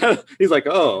 He's like,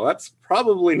 oh, that's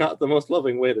probably not the most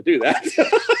loving way to do that.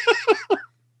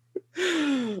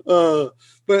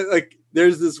 But like,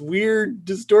 there's this weird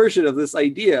distortion of this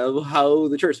idea of how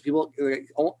the church, people,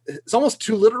 it's almost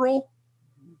too literal,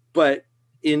 but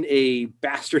in a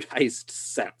bastardized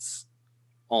sense,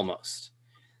 almost.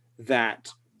 That,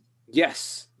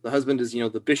 yes, the husband is,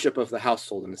 the bishop of the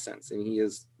household in a sense, and he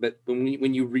is. But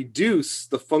when you reduce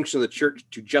the function of the church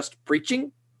to just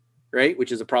preaching, right,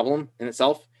 which is a problem in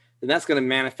itself, then that's going to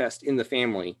manifest in the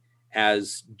family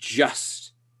as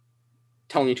just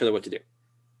telling each other what to do,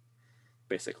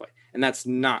 basically. And that's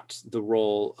not the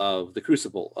role of the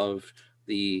crucible, of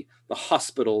the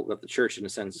hospital that the church, in a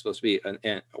sense, is supposed to be,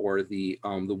 or the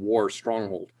war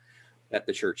stronghold that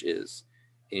the church is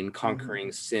in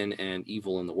conquering sin and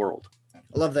evil in the world. I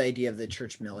love the idea of the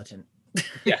church militant.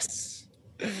 Yes.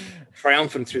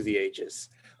 Triumphant through the ages.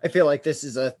 I feel like this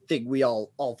is a thing we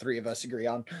all three of us agree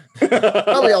on.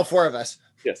 Probably all four of us.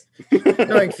 Yes.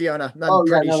 Knowing Fiona, I'm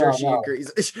pretty sure she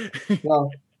agrees.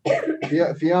 No.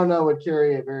 Fiona would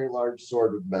carry a very large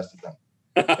sword with the best of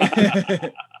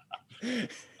them.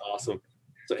 Awesome.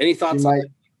 So any thoughts?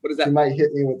 What is that? She might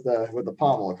hit me with the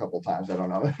pommel a couple times. I don't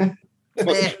know.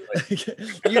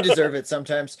 You deserve it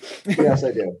sometimes. Yes,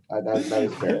 I do. That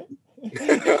is fair.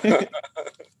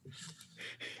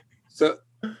 So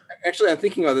actually, I'm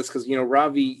thinking about this because,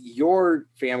 Ravi, your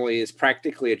family is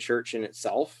practically a church in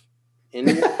itself.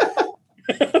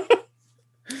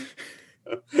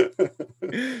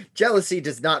 Jealousy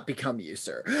does not become you,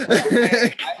 sir.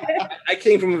 I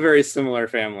came from a very similar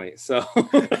family, so we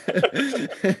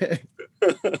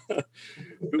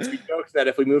joked that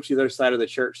if we moved to the other side of the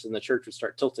church, then the church would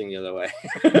start tilting the other way.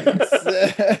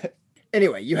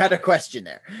 Anyway, you had a question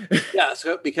there. Yeah,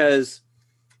 so because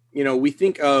we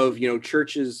think of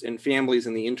churches and families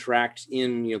and they interact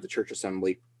in the church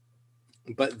assembly,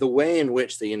 but the way in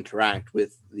which they interact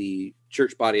with the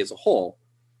church body as a whole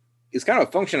is kind of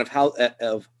a function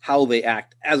of how they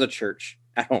act as a church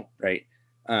at home, right?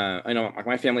 I know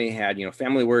my family had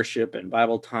family worship and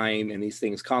Bible time and these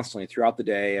things constantly throughout the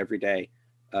day, every day,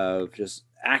 of just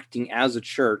acting as a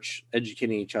church,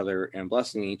 educating each other and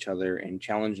blessing each other and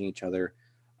challenging each other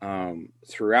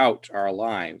throughout our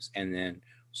lives. And then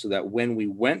so that when we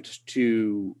went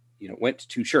to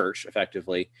church,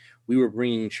 effectively, we were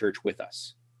bringing church with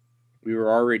us. We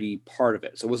were already part of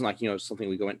it. So it wasn't like, something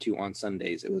we went to on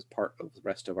Sundays. It was part of the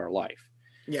rest of our life.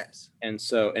 Yes. And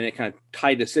it kind of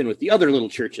tied us in with the other little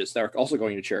churches that are also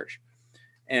going to church.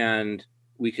 And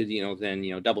we could,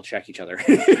 then, double check each other,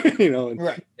 and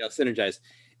right. Synergize.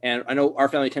 And I know our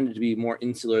family tended to be more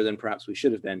insular than perhaps we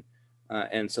should have been.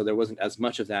 And so there wasn't as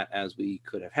much of that as we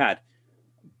could have had.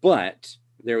 But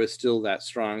there was still that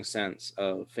strong sense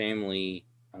of family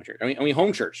church. I mean, we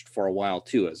home churched for a while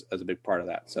too, as a big part of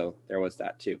that. So there was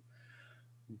that too.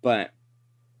 But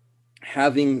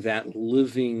having that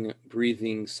living,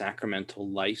 breathing, sacramental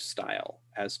lifestyle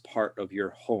as part of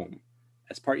your home,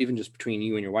 as part even just between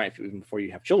you and your wife, even before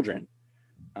you have children,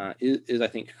 is I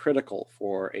think critical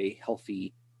for a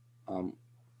healthy,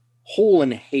 whole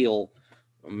and hale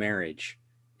marriage.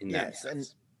 In that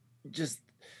sense. And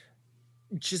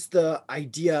just the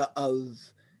idea of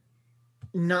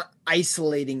not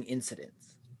isolating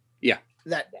incidents. Yeah.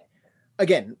 That,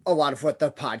 again, a lot of what the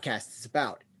podcast is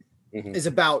about is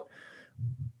about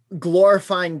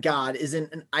glorifying God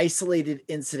isn't an isolated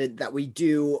incident that we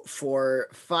do for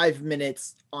 5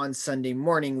 minutes on Sunday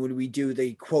morning when we do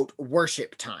the quote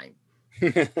worship time.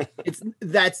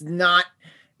 That's not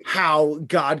how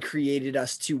God created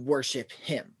us to worship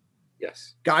him.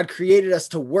 Yes. God created us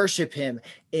to worship him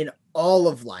in all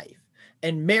of life.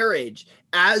 And marriage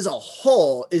as a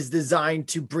whole is designed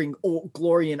to bring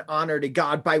glory and honor to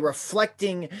God by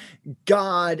reflecting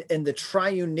God and the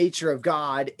triune nature of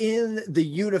God in the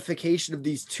unification of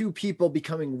these two people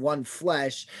becoming one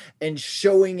flesh and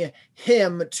showing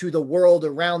him to the world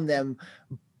around them,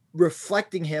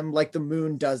 reflecting him like the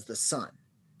moon does the sun.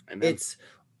 Amen. It's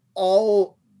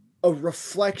all a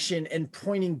reflection and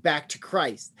pointing back to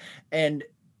Christ. And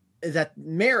that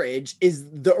marriage is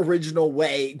the original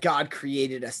way God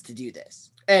created us to do this.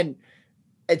 And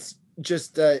it's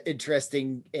just an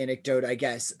interesting anecdote, I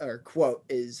guess, or quote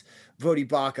is Voddie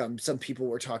Baucham. Some people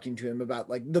were talking to him about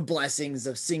like the blessings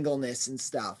of singleness and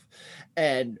stuff.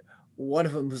 And one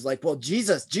of them was like, well,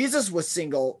 Jesus was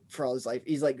single for all his life.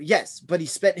 He's like, yes, but he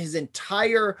spent his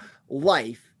entire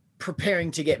life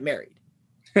preparing to get married.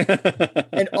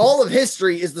 And all of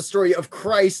history is the story of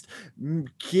Christ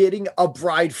getting a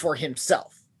bride for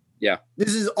himself. Yeah.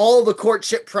 This is all the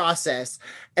courtship process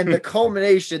and the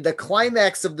culmination, the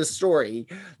climax of the story.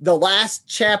 The last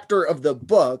chapter of the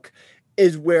book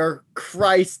is where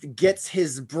Christ gets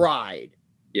his bride.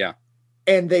 Yeah.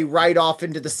 And they ride off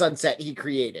into the sunset he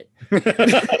created. I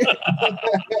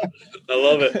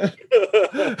love it.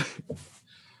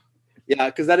 Yeah,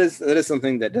 because that is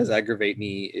something that does aggravate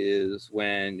me is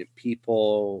when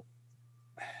people.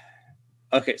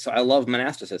 Okay, so I love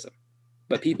monasticism,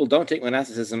 but people don't take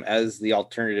monasticism as the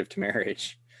alternative to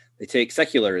marriage. They take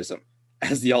secularism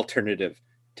as the alternative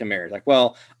to marriage. Like,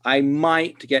 well, I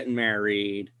might get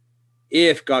married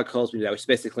if God calls me to that, which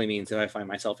basically means if I find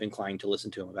myself inclined to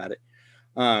listen to him about it.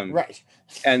 Right.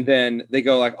 And then they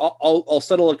go like, I'll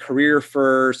settle a career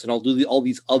first, and I'll do all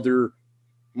these other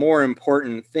more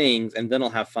important things, and then I'll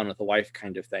have fun with the wife,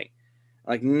 kind of thing.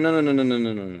 Like,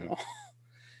 no.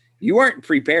 You aren't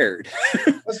prepared.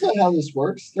 That's not how this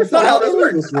works. That's not how this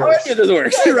works. How any of this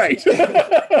works. You're right.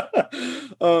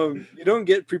 You don't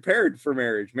get prepared for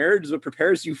marriage. Marriage is what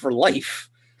prepares you for life.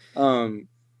 And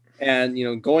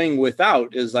going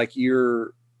without is like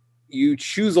you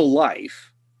choose a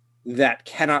life that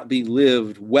cannot be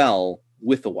lived well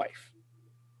with a wife,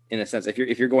 in a sense, if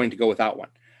you're going to go without one.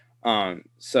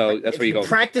 So that's where you go.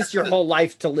 Practice your whole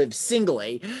life to live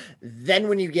singly. Then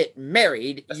when you get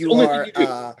married, you are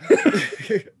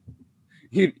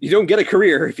you don't get a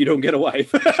career if you don't get a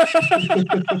wife.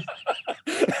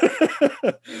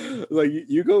 Like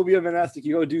you go be a monastic,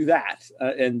 you go do that,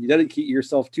 and you dedicate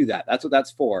yourself to that. That's what that's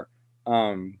for.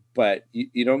 But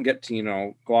you don't get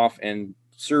to go off and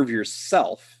serve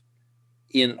yourself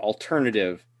in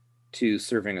alternative to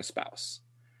serving a spouse.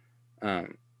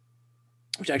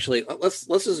 Which actually, let's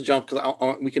just jump,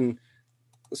 because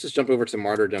let's just jump over to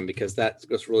martyrdom, because that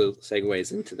goes really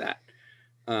segues into that.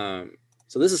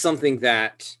 So this is something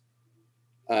that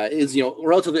is,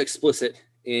 relatively explicit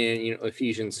in,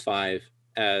 Ephesians 5,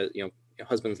 as,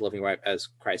 husbands loving wife as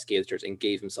Christ gave the church and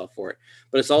gave himself for it.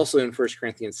 But it's also in 1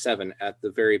 Corinthians 7 at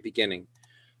the very beginning,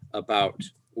 about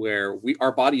where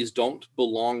our bodies don't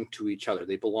belong to each other.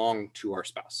 They belong to our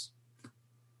spouse.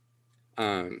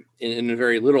 In a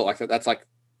very literal, like that's like,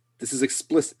 this is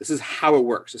explicit. This is how it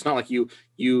works. It's not like you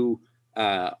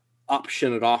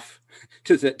option it off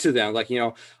to them. Like,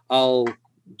 I'll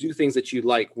do things that you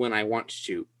like when I want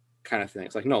to, kind of thing.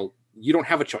 It's like, no, you don't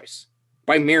have a choice.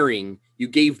 By marrying, you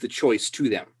gave the choice to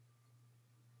them.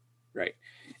 Right.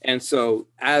 And so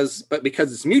but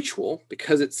because it's mutual,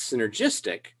 because it's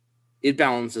synergistic, it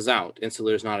balances out. And so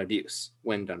there's not abuse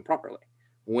when done properly.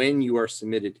 When you are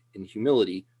submitted in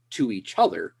humility to each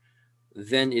other,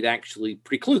 then it actually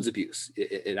precludes abuse.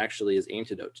 It actually is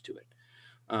antidote to it.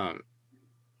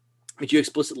 But you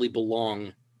explicitly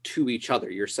belong to each other.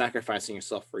 You're sacrificing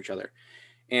yourself for each other.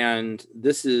 And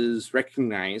this is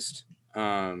recognized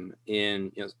in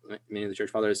many of the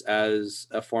church fathers as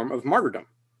a form of martyrdom,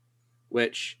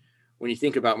 which, when you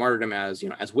think about martyrdom as,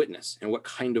 as witness, and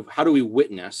how do we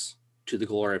witness to the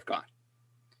glory of God?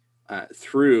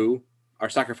 Through our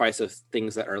sacrifice of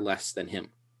things that are less than him,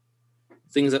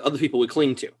 things that other people would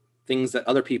cling to, things that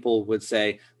other people would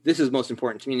say, this is most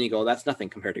important to me, and you go, that's nothing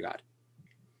compared to God.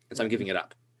 And so I'm giving it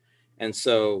up. And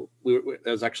so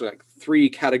there's actually like 3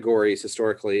 categories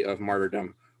historically of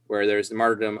martyrdom, where there's the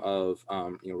martyrdom of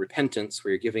repentance,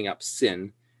 where you're giving up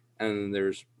sin, and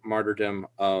there's martyrdom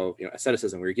of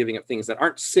asceticism, where you're giving up things that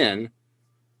aren't sin,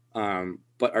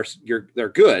 but they're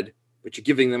good, but you're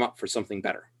giving them up for something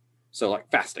better. So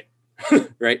like fasting,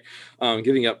 right?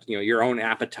 Giving up your own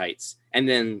appetites, and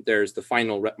then there's the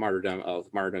final martyrdom,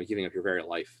 giving up your very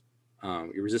life.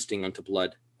 You're resisting unto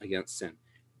blood against sin,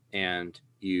 and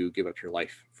you give up your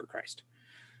life for Christ.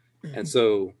 And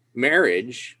so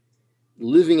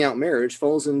living out marriage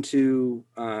falls into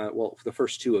the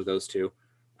first 2 of those 2,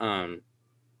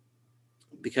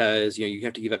 because you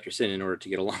have to give up your sin in order to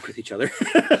get along with each other.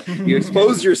 You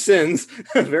expose your sins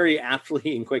very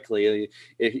aptly and quickly.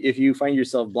 If you find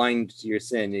yourself blind to your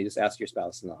sin, you just ask your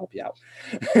spouse and they'll help you out.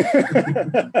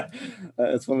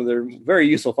 It's one of their very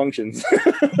useful functions.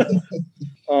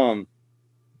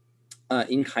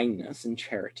 In kindness and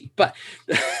charity, but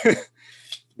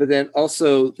then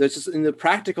also there's just in the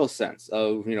practical sense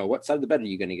of what side of the bed are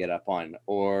you going to get up on,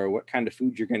 or what kind of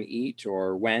food you're going to eat,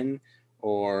 or when,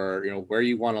 or where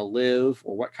you want to live,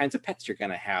 or what kinds of pets you're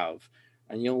going to have,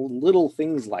 and little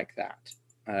things like that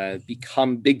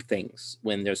become big things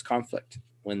when there's conflict,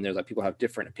 when there's people have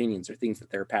different opinions or things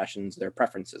that their passions, their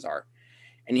preferences are,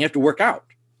 and you have to work out,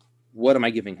 what am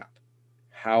I giving up?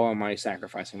 How am I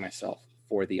sacrificing myself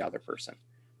for the other person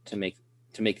to make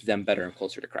them better and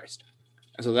closer to Christ?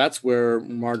 And so that's where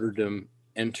martyrdom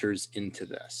enters into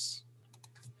this.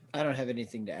 I don't have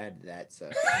anything to add to that.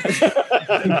 So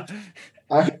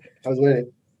I was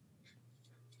waiting.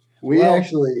 Well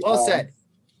said.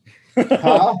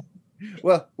 Huh?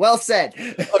 Well said.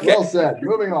 Okay. Well said.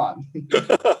 Moving on.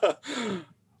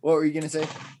 What were you going to say?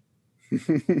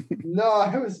 No,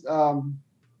 it was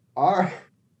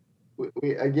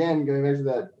we again, going back to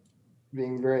that,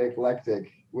 being very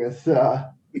eclectic with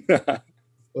our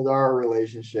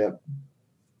relationship.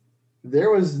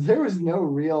 There was no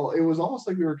real, it was almost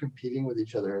like we were competing with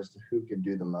each other as to who could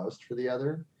do the most for the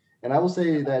other. And I will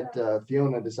say that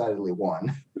Fiona decidedly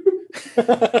won.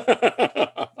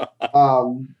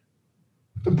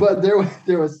 But there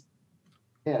was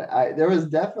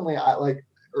definitely, like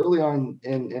early on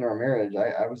in our marriage,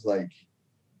 I was like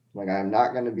I'm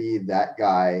not going to be that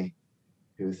guy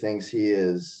who thinks he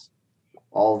is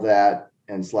all that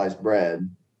and sliced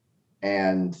bread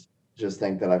and just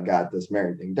think that I've got this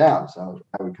married thing down. So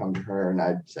I would come to her and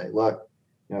I'd say, look,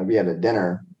 be at a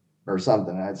dinner or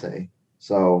something. And I'd say,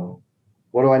 so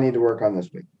what do I need to work on this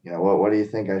week? What do you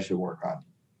think I should work on?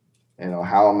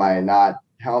 How am I not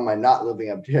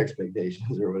living up to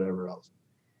expectations or whatever else?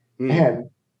 And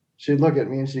she'd look at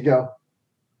me and she'd go,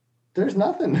 there's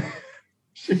nothing.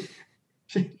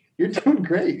 You're doing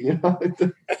great.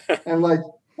 I'm like,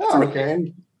 oh, okay.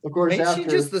 And of course, ain't she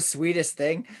just the sweetest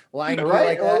thing? Lying to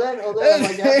right? You like then I'm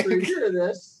like, after a year of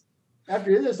this, I'm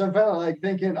finally like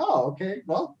thinking, oh, okay,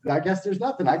 well, I guess there's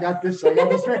nothing. I got this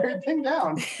very thing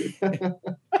down.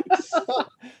 So,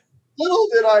 little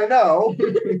did I know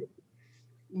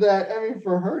that,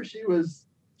 for her, she was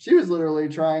literally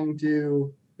trying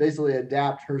to basically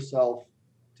adapt herself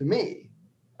to me.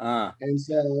 And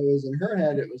so it was in her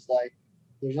head, it was like,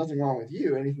 there's nothing wrong with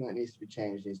you. Anything that needs to be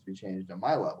changed at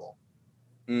my level.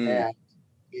 And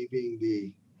me being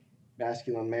the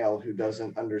masculine male who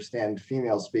doesn't understand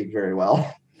female speak very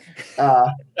well,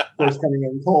 first coming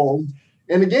in cold.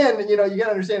 And again, you got to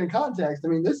understand in context. I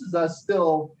mean, this is us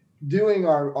still doing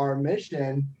our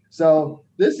mission. So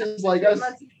this is like us.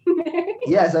 So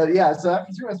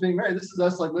after 3 months being married, this is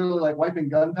us like literally like wiping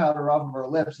gunpowder off of our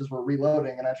lips as we're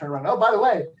reloading. And I turn around, oh, by the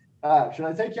way, should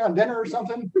I take you on dinner or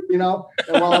something? And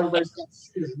while everybody's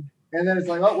and then it's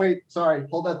like, oh wait, sorry,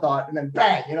 hold that thought, and then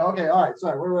bang, okay, all right,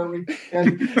 sorry, where were we?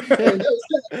 And it was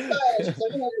she's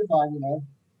like, oh, you're fine,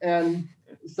 And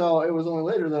so it was only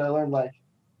later that I learned like,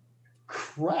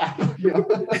 crap,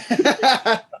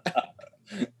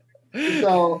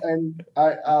 So, and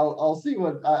I'll see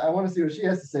what I want to see what she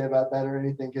has to say about that or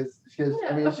anything, because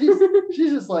I mean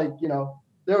she's just like,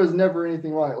 there was never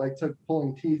anything wrong. It like took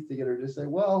pulling teeth to get her to say,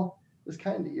 well, this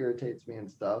kind of irritates me and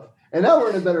stuff. And now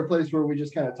we're in a better place where we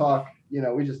just kind of talk,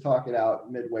 we just talk it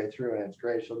out midway through, and it's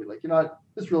great. She'll be like, what,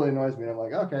 this really annoys me. And I'm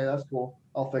like, okay, that's cool.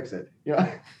 I'll fix it.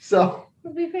 So. To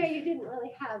be fair, you didn't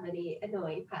really have any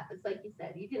annoying habits, like you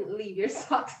said. You didn't leave your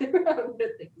socks around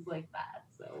and things like that.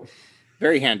 So.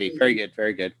 Very handy. Very good.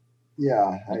 Very good.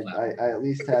 Yeah, I at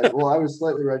least had. Well, I was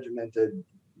slightly regimented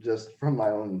just from my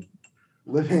own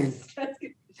living.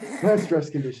 Stress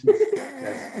conditions.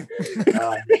 Yes.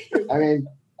 I mean,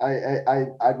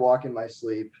 I'd walk in my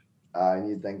sleep, and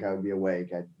you'd think I would be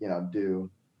awake. I'd do.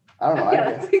 I don't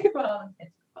know.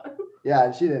 Yeah,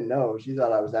 and she didn't know. She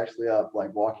thought I was actually up,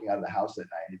 like walking out of the house at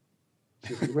night.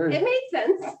 She's like, it made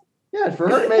sense. Yeah, for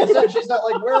her it made sense. She's not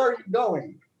like, where are you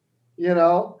going?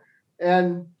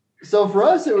 And so for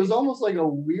us, it was almost like a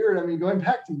weird. I mean, going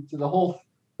back to the whole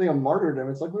thing of martyrdom,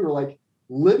 it's like we were like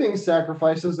living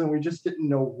sacrifices, and we just didn't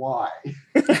know why.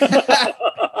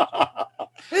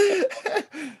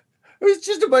 It was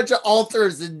just a bunch of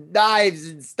altars and knives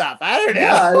and stuff. I don't know.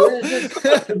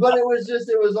 Yeah,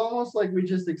 it was almost like we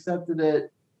just accepted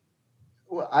it.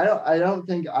 Well, I don't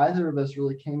think either of us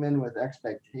really came in with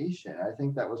expectation. I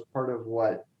think that was part of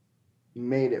what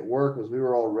made it work, was we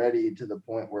were already to the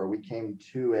point where we came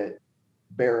to it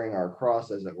bearing our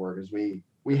cross, as it were, because we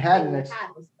had an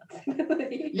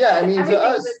yeah, I mean, to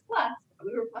us,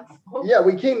 we were flexible. Yeah,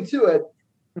 we came to it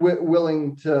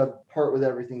willing to part with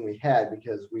everything we had,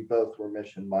 because we both were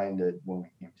mission minded when we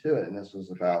came to it, and this was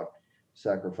about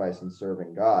sacrifice and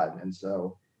serving God. And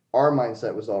so our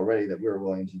mindset was already that we were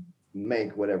willing to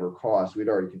make whatever cost. We'd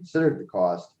already considered the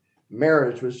cost.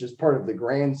 Marriage was just part of the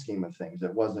grand scheme of things.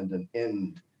 It wasn't an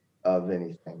end of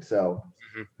anything. So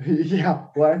yeah,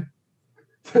 what?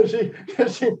 So she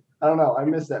I don't know, I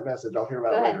missed that message. I'll hear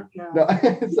about it later. No.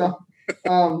 So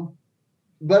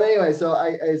but anyway, so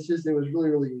it was really,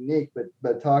 really unique.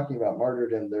 But talking about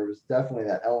martyrdom, there was definitely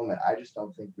that element. I just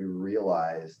don't think we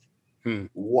realized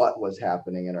what was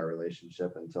happening in our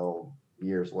relationship until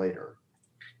years later.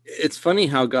 It's funny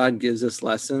how God gives us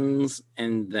lessons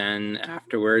and then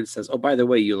afterwards says, oh, by the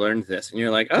way, you learned this. And you're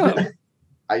like, oh,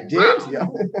 I did. Wow. Yeah.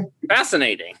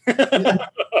 Fascinating.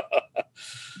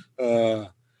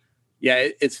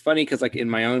 It's funny because like in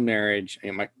my own marriage,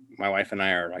 my wife and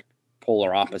I are like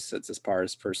polar opposites as far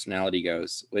as personality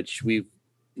goes, which we've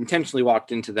intentionally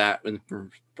walked into that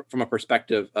from a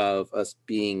perspective of us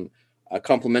being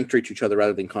complementary to each other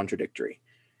rather than contradictory.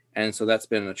 And so that's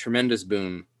been a tremendous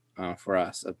boon for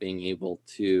us, of being able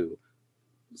to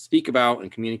speak about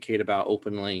and communicate about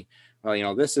openly.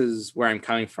 Well, this is where I'm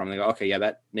coming from. They go, okay, yeah,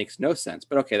 that makes no sense,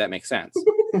 but okay, that makes sense.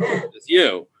 It's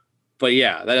you, but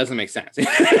yeah, that doesn't make sense.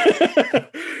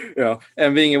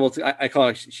 And being able to, I call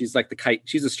her, she's like the kite.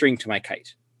 She's a string to my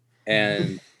kite,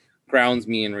 and grounds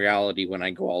me in reality when I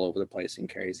go all over the place and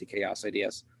carries the chaos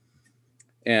ideas,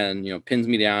 and pins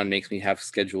me down, makes me have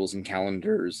schedules and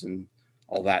calendars and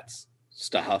all that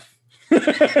stuff. And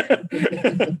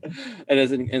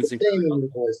as an instant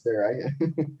voice there,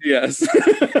 yes.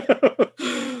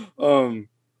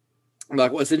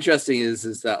 Like what's interesting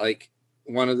is that like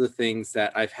one of the things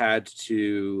that I've had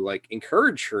to like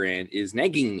encourage her in is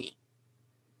nagging me,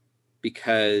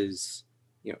 because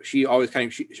she always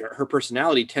her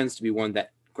personality tends to be one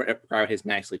that gravitates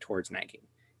nicely towards nagging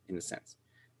in a sense,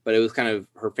 but it was kind of,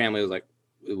 her family was like,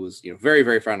 it was very,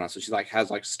 very frowned on. So she like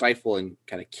has like stifle and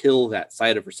kind of kill that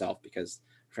side of herself, because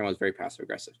her family was very passive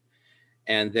aggressive.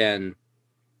 And then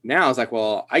now it's like,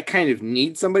 well, I kind of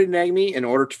need somebody to nag me in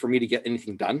order for me to get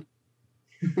anything done.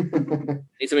 I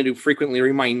need somebody to frequently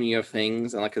remind me of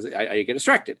things, and like because I get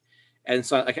distracted. And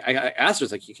so I asked her,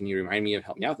 like, can you remind me of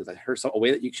help me out? Because I heard a way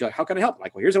that she's like, how can I help? I'm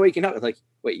like, well, here's a way you can help. It's like,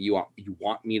 wait, you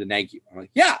want me to nag you? I'm like,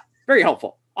 yeah, very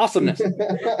helpful. awesomeness. And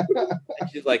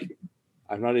she's like,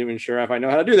 I'm not even sure if I know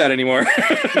how to do that anymore.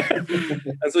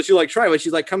 And so she like try, but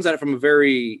she's like comes at it from a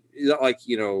very not like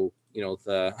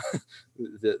the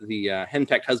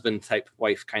henpecked husband type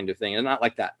wife kind of thing, and not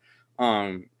like that.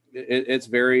 It's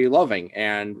very loving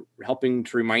and helping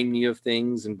to remind me of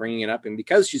things and bringing it up. And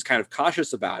because she's kind of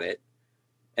cautious about it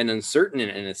and uncertain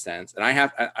in a sense, and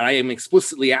I am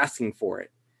explicitly asking for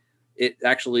it, it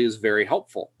actually is very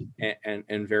helpful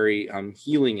and very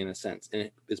healing in a sense. And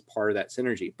it is part of that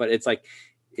synergy, but it's like,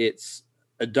 it's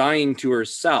a dying to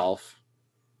herself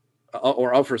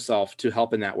or of herself to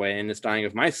help in that way. And it's dying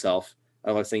of myself.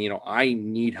 I was saying, I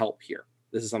need help here.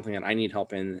 This is something that I need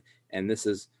help in. And this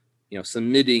is,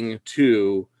 submitting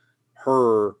to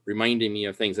her, reminding me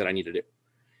of things that I need to do.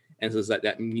 And so it's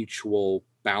that mutual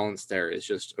balance there is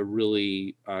just a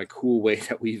really cool way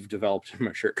that we've developed in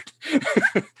my shirt.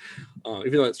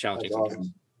 Even though it's challenging. That's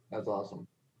awesome. That's awesome.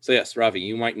 So yes, Ravi,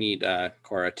 you might need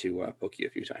Cora to poke you a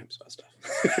few times about stuff.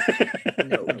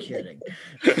 No kidding.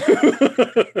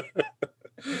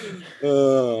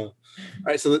 All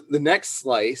right, so the next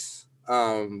slice,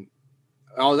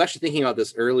 I was actually thinking about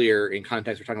this earlier in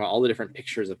context. We're talking about all the different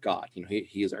pictures of God.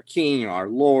 He is our King, our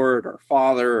Lord, our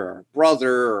Father, our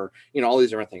brother, or all these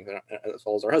different things, as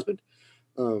well as our husband.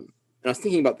 And I was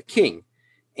thinking about the King,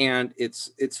 and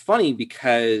it's funny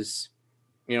because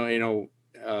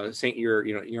Saint, you're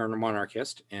a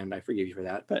monarchist, and I forgive you for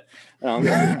that. But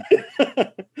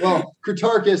well,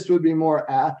 Critarchist would be more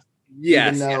apt.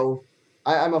 Yes, even though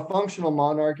I'm a functional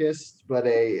monarchist, but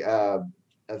a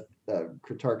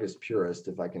Critarchist purist,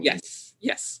 if I can.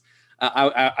 Yes.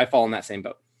 I fall in that same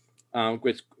boat.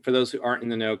 Which, for those who aren't in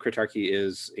the know, Critarchy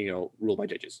is ruled by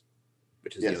judges,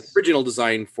 which is the original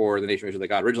design for the nation of Israel that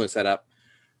God originally set up.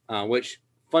 Which,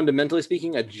 fundamentally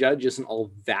speaking, a judge isn't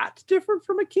all that different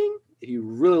from a king. If you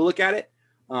really look at it,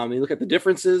 you look at the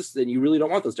differences, then you really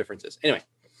don't want those differences. Anyway.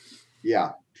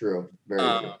 Yeah, true. Very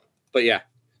true. But yeah.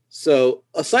 So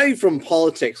aside from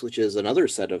politics, which is another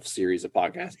set of series of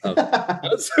podcasts,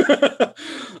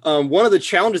 one of the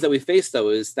challenges that we face, though,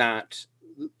 is that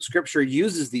Scripture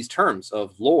uses these terms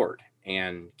of Lord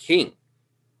and King.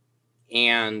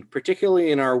 And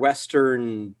particularly in our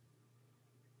Western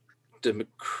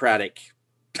democratic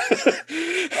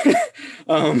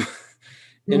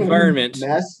environment.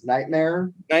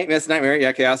 Nightmare,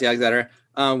 yeah, chaos, yeah, etc.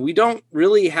 We don't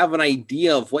really have an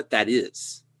idea of what that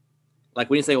is. Like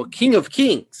when you say, well, King of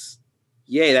Kings,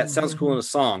 yay, that sounds cool in a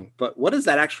song, but what does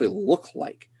that actually look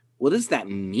like? What does that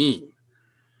mean?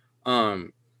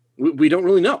 We don't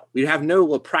really know. We have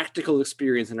no practical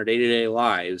experience in our day-to-day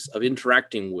lives of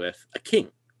interacting with a king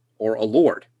or a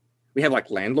lord. We have like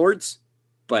landlords,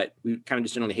 but we kind of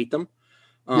just generally hate them.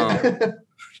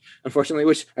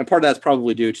 Unfortunately, and part of that's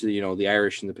probably due to the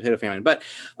Irish and the potato famine. But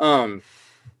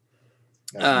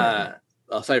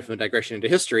aside from the digression into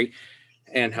history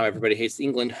and how everybody hates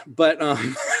England, but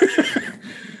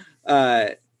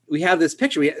we have this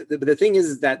picture. The thing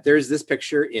is that there's this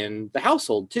picture in the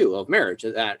household too of marriage,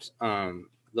 that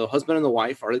the husband and the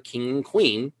wife are the king and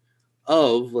queen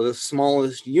of the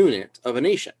smallest unit of a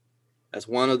nation. That's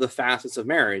one of the facets of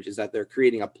marriage, is that they're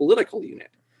creating a political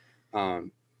unit,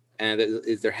 and that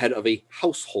is their head of a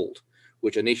household,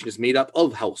 which a nation is made up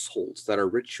of households that are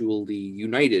ritually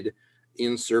united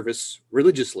in service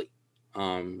religiously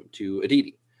to a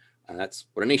deity. That's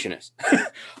what a nation is.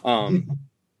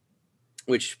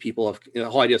 Which people have, the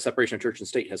whole idea of separation of church and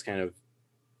state has kind of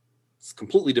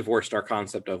completely divorced our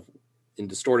concept of and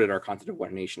distorted our concept of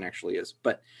what a nation actually is.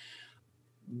 But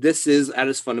this is at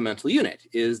its fundamental unit,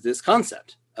 is this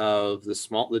concept of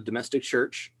the domestic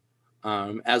church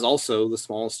as also the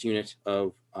smallest unit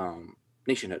of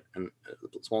nationhood and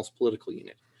the smallest political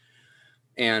unit.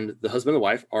 And the husband and the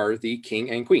wife are the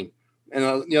king and queen. And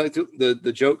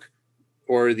the joke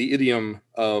or the idiom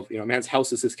of man's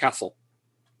house is his castle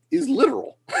is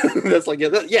literal. That's like,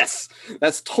 yes,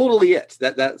 that's totally it.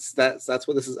 That's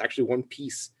what this is, actually one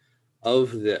piece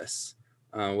of this,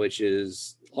 which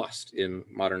is lost in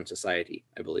modern society,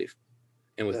 I believe.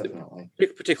 And with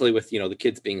particularly with the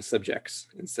kids being subjects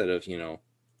instead of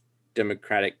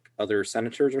democratic other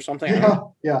senators or something.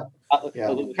 Yeah. A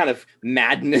little kind of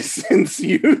madness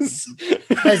ensues.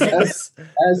 That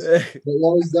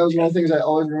was one of the things I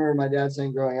always remember my dad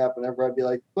saying growing up. Whenever I'd be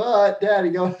like, "But Dad,"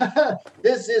 he'd go,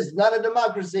 "This is not a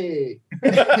democracy."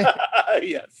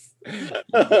 Yes.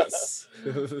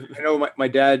 I know my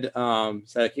dad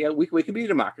said, "Yeah, we could be a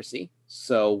democracy."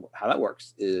 So how that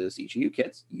works is each of you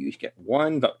kids, you each get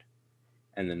one vote,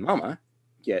 and then Mama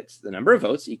gets the number of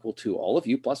votes equal to all of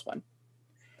you plus one,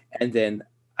 and then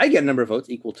I get a number of votes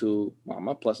equal to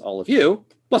Mama plus all of you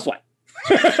plus one.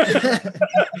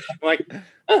 like,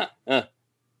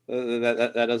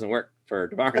 that doesn't work for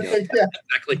democracy. Yeah.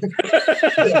 Exactly.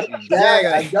 Dad,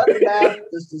 I've done the math.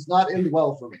 This does not end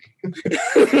well for me.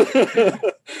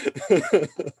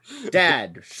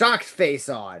 Dad, shocked face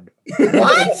on.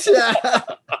 What? So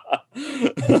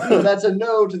that's a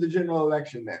no to the general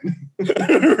election then.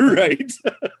 Right.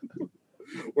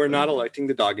 We're not electing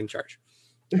the dog in charge.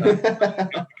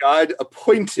 God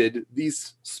appointed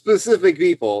these specific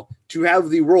people to have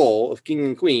the role of king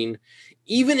and queen,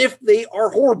 even if they are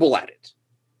horrible at it.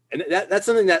 And that's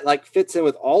something that like fits in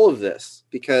with all of this,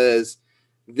 because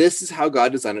this is how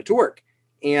God designed it to work.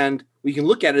 And we can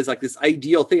look at it as like this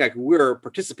ideal thing, like we're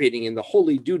participating in the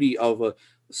holy duty of a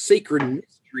sacred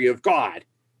mystery of God.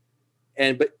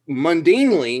 But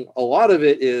mundanely, a lot of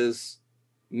it is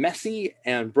messy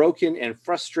and broken and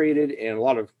frustrated, and a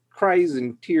lot of cries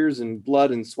and tears and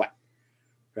blood and sweat,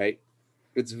 right?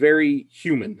 It's very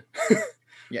human.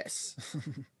 Yes.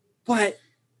 But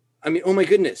I mean, oh my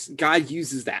goodness, God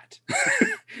uses that.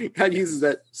 God uses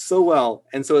that so well.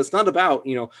 And so it's not about,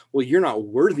 well, you're not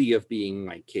worthy of being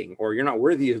my king, or you're not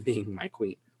worthy of being my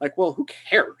queen. Like, well, who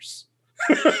cares?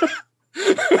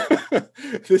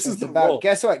 This is about role.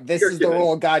 Guess what? This You're is given. the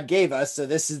role God gave us, so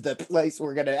this is the place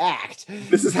we're gonna act.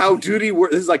 This is how duty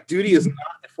works. This is like duty is not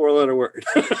a 4-letter word.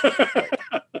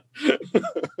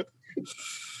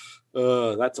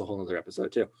 That's a whole other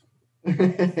episode too.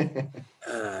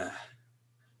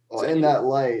 Well, in that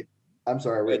light, I'm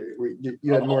sorry,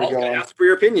 you had more to go on. Ask for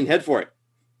your opinion. Head for it.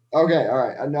 Okay, all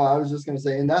right. No, I was just going to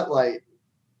say, in that light,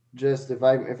 just if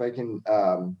I can,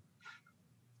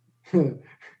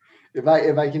 if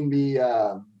I can be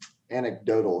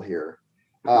anecdotal here,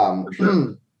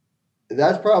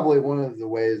 that's probably one of the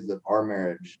ways that our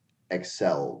marriage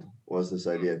excelled, was this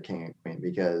idea of king and queen,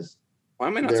 because why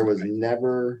am I not there surprised? was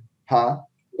never, huh?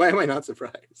 Why am I not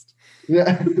surprised?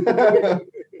 Yeah.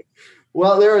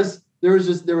 Well, there was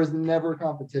never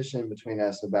competition between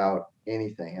us about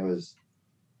anything. It was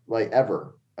like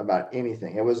ever about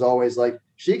anything. It was always like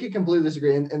she could completely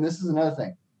disagree. And this is another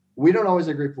thing. We don't always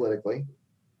agree politically.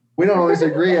 We don't always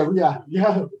agree.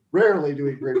 Rarely do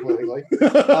we agree politically.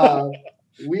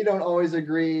 We don't always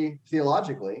agree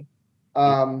theologically.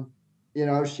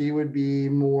 She would be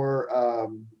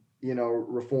more,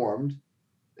 reformed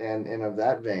and of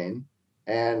that vein.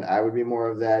 And I would be more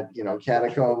of that,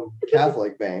 catacomb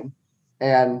Catholic vein.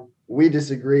 And we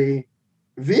disagree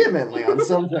vehemently on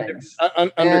some things.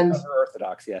 Undercover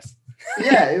Orthodox, yes.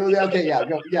 Yeah. Okay. Yeah.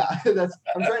 Go, yeah.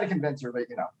 I'm trying to convince her, but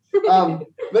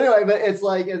But anyway, but it's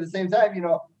like at the same time,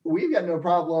 we've got no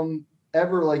problem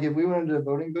ever. Like if we went into a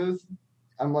voting booth,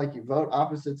 I'm like, you vote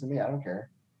opposite to me. I don't care.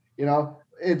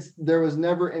 There was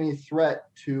never any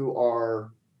threat to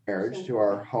our marriage, to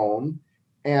our home.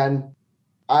 And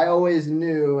I always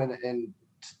knew, and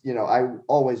I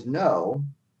always know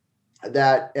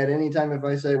that at any time, if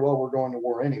I say, well, we're going to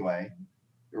war anyway,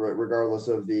 regardless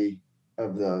of the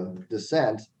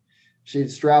dissent, she'd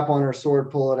strap on her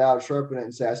sword, pull it out, sharpen it,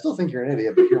 and say, I still think you're an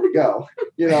idiot, but here we go.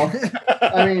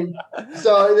 I mean,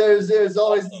 so there's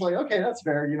always like, okay, that's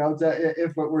fair.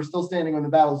 If we're still standing when the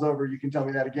battle's over, you can tell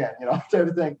me that again, type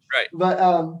of thing. Right. But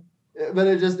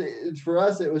for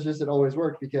us, it was just, it always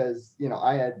worked because,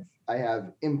 I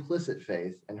have implicit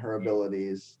faith in her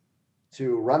abilities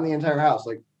to run the entire house.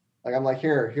 Like I'm like,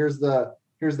 here's the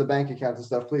bank accounts and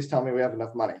stuff. Please tell me we have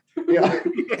enough money.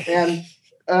 And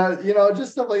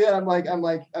just stuff like that. I'm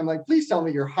like, please tell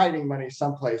me you're hiding money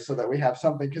someplace so that we have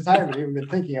something, because I haven't even been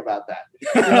thinking about that.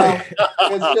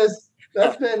 It's just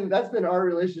that's been our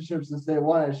relationship since day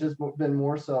one. It's just been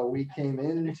more so we came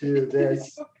into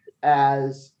this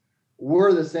as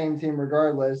we're the same team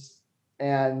regardless.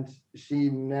 And she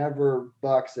never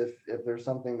bucks if there's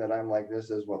something that I'm like, this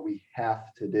is what we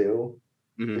have to do.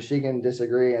 Mm-hmm. She can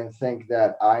disagree and think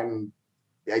that I'm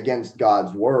against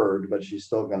God's word, but she's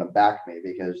still going to back me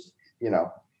because,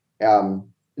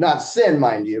 not sin,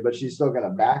 mind you, but she's still going to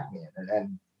back me.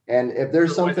 And if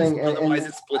there's something, otherwise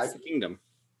it splits the kingdom.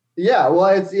 Yeah,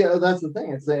 well, that's the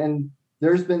thing. And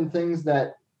there's been things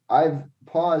that I've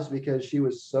paused because she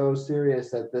was so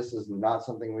serious that this is not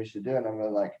something we should do. And I'm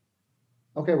like,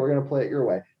 okay, we're going to play it your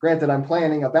way. Granted, I'm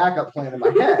planning a backup plan in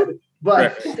my head,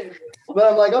 but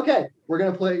I'm like, okay, we're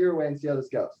going to play it your way and see how this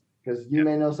goes. Because you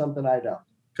may know something I don't.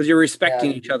 Because you're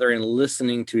respecting each other and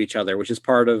listening to each other, which is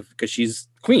part of, because she's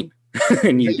queen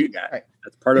and you do that. Right.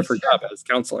 That's part of her job as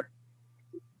counselor.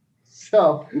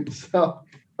 So,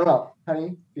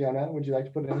 honey, Fiona, would you like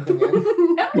to put anything in?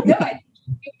 No.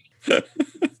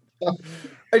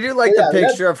 I do like the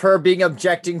picture of her being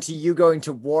objecting to you going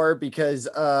to war because,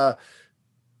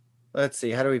 let's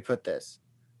see, how do we put this?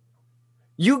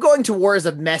 You going to war is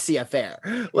a messy affair.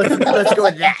 Let's go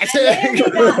with that.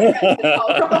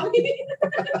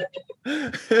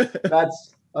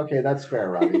 That's okay. That's fair,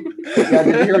 Robbie. Yeah,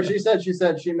 did you hear what she said? She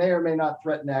said she may or may not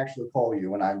threaten to actually pull you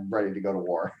when I'm ready to go to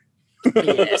war.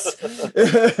 Yes.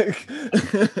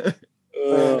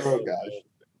 Oh gosh.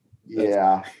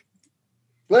 Yeah.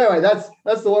 But anyway, that's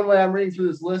the one way I'm reading through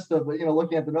this list of,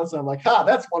 looking at the notes, and I'm like,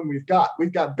 that's one we've got.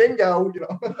 We've got bingo,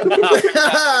 Love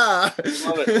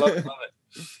it.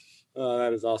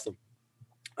 That is awesome.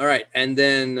 All right. And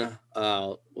then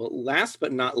last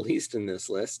but not least in this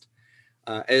list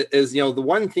is the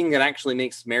one thing that actually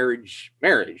makes marriage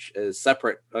is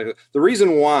separate. The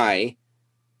reason why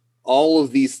all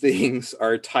of these things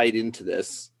are tied into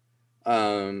this,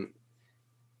 as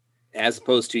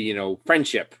opposed to,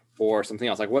 friendship or something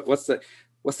else. Like what's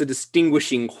the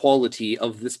distinguishing quality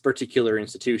of this particular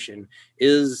institution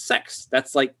is sex.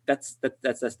 That's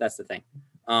the thing.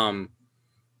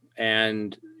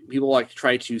 And people like to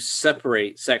try to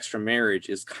separate sex from marriage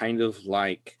is kind of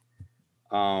like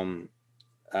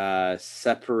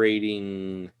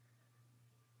separating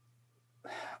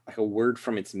like a word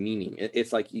from its meaning.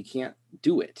 It's like you can't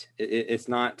do it. It's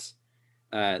not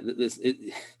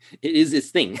it is its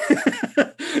thing.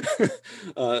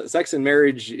 Sex and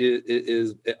marriage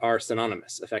are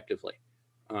synonymous effectively,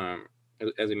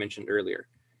 as we mentioned earlier.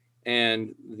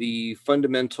 And the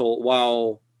fundamental,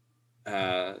 while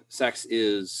sex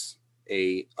is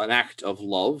an act of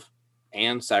love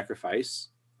and sacrifice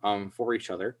for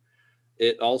each other,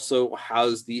 it also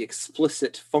has the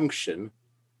explicit function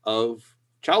of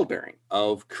childbearing,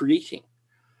 of creating,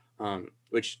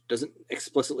 which doesn't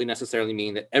explicitly necessarily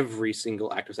mean that every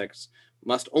single act of sex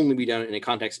must only be done in a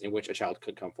context in which a child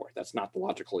could come forth. That's not the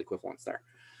logical equivalence there.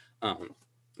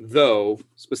 Though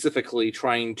specifically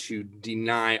trying to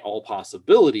deny all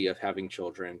possibility of having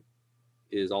children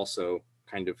is also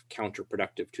kind of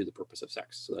counterproductive to the purpose of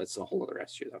sex. So that's a whole other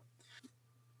issue though.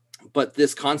 But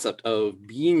this concept of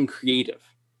being creative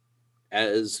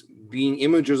as being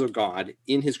imagers of God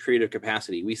in his creative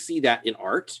capacity, we see that in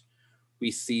art. We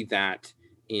see that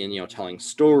in, telling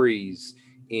stories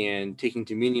and taking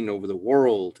dominion over the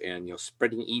world and,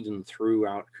 spreading Eden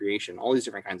throughout creation, all these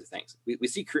different kinds of things. We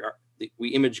see, we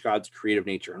image God's creative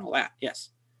nature and all that. Yes.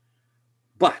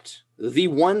 But the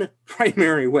one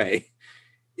primary way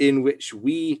in which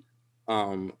we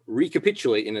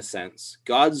recapitulate, in a sense,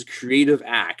 God's creative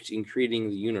act in creating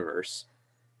the universe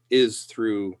is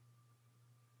through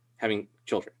having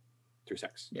children, through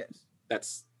sex. Yes.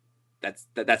 That's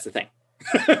the thing.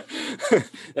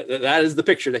 That is the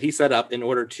picture that he set up in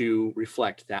order to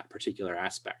reflect that particular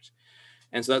aspect.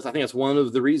 And so I think that's one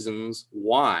of the reasons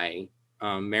why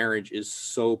marriage is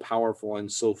so powerful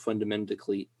and so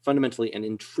fundamentally and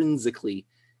intrinsically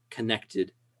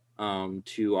connected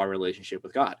to our relationship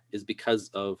with God, is because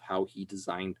of how he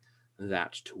designed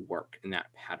that to work in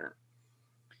that pattern.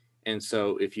 And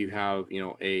so if you have,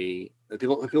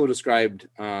 people described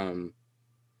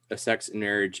a sex in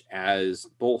marriage as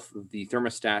both the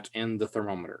thermostat and the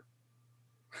thermometer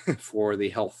for the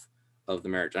health of the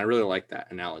marriage. And I really like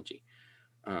that analogy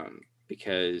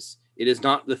because it is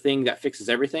not the thing that fixes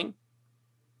everything,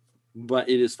 but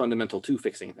it is fundamental to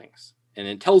fixing things. And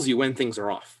it tells you when things are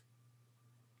off.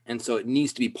 And so it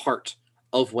needs to be part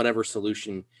of whatever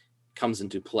solution comes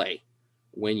into play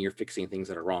when you're fixing things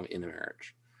that are wrong in the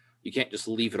marriage. You can't just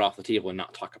leave it off the table and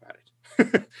not talk about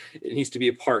it. It needs to be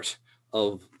a part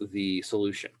of the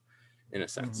solution, in a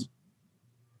sense.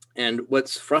 Mm-hmm. And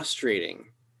what's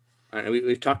frustrating,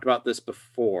 we've talked about this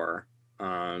before,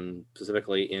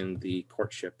 specifically in the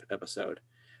courtship episode,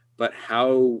 but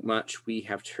how much we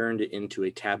have turned it into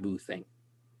a taboo thing,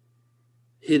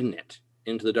 hidden it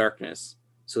into the darkness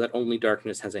so that only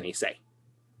darkness has any say.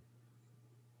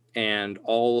 And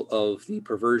all of the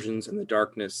perversions and the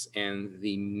darkness and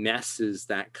the messes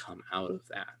that come out of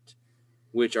that,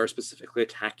 which are specifically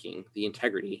attacking the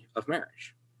integrity of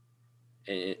marriage.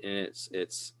 And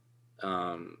it's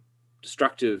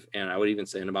destructive, and I would even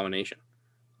say an abomination,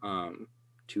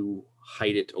 to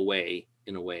hide it away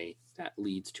in a way that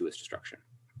leads to its destruction.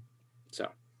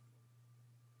 So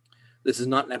this is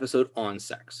not an episode on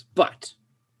sex, but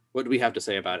what do we have to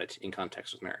say about it in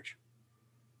context with marriage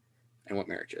and what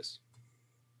marriage is?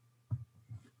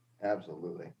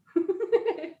 Absolutely.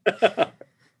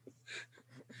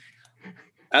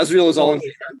 Azriel is all in.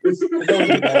 It's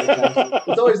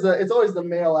always the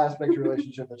male aspect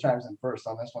relationship that chimes in first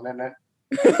on this one, isn't it?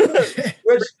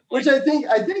 which I think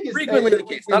is frequently the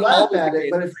case. We laugh at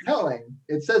it, but it's telling.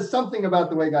 It says something about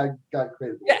the way God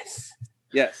created the world.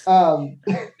 Yes.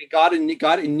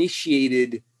 God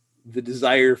initiated the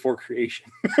desire for creation.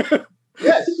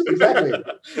 Yes, exactly.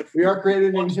 We are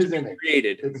created in His image.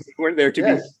 Created. We're there to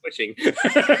be switching.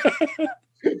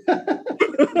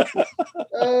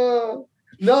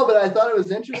 No, but I thought it was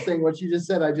interesting what you just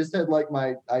said. I just had like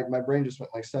my brain just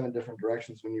went like 7 different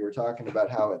directions when you were talking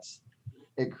about how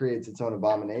it creates its own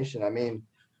abomination. I mean,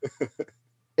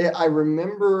 I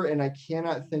remember, and I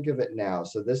cannot think of it now.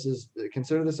 So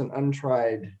consider this an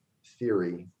untried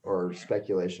theory or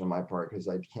speculation on my part because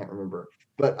I can't remember.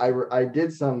 But I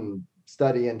did some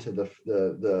study into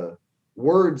the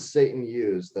words Satan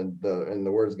used and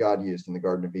the words God used in the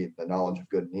Garden of Eden, the knowledge of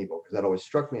good and evil, because that always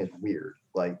struck me as weird.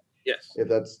 Like, yes, if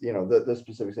that's the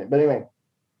specific thing. But anyway,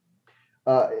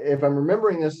 if I'm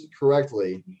remembering this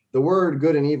correctly, the word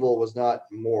good and evil was not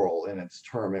moral in its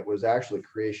term. It was actually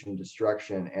creation,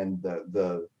 destruction, and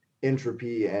the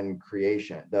entropy and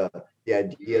creation, the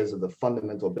ideas of the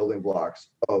fundamental building blocks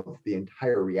of the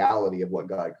entire reality of what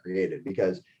God created.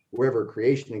 Because wherever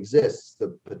creation exists,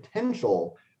 the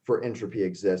potential for entropy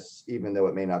exists, even though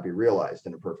it may not be realized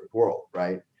in a perfect world,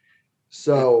 right?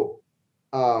 So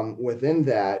within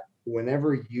that,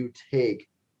 whenever you take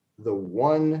the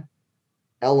one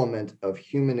element of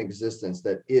human existence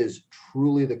that is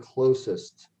truly the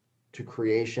closest to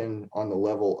creation on the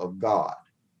level of God,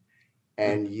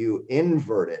 and you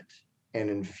invert it and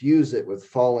infuse it with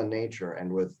fallen nature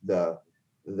and with the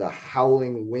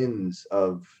howling winds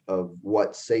of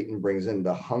what Satan brings in,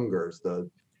 the hungers, the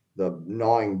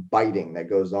gnawing biting that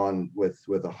goes on with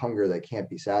a hunger that can't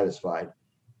be satisfied,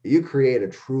 you create a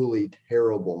truly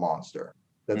terrible monster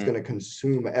that's going to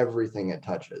consume everything it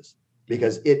touches,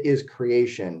 because it is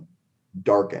creation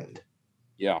darkened.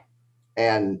 Yeah.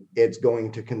 And it's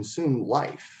going to consume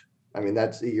life. I mean,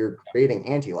 you're creating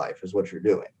anti-life is what you're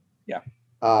doing. Yeah.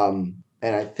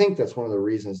 And I think that's one of the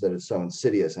reasons that it's so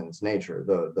insidious in its nature,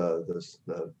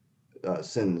 the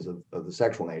sins of the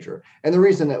sexual nature, and the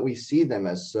reason that we see them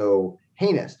as so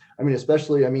heinous. I mean,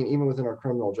 especially, even within our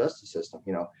criminal justice system,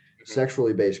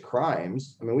 sexually based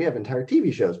crimes. I mean, we have entire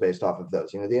TV shows based off of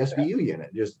those. The SVU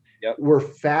unit. Just we're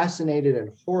fascinated and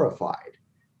horrified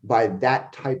by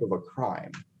that type of a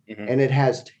crime, and it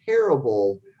has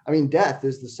terrible. I mean, death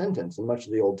is the sentence in much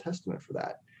of the Old Testament for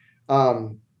that.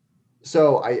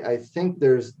 So I think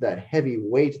there's that heavy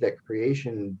weight that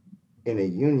creation in a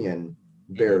union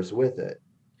bears with it.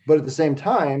 But at the same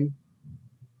time,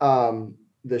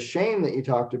 the shame that you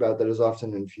talked about that is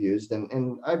often infused,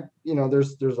 and I,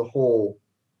 there's a whole,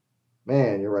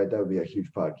 man, you're right, that would be a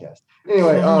huge podcast.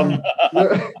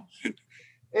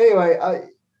 Anyway,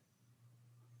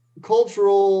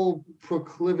 cultural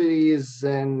proclivities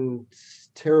and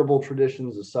terrible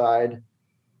traditions aside,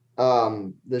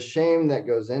 the shame that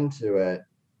goes into it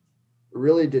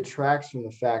really detracts from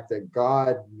the fact that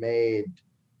God made,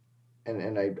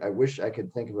 and I wish I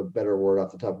could think of a better word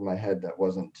off the top of my head that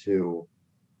wasn't too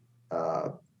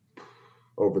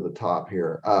over the top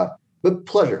here, but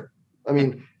pleasure. I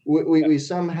mean, we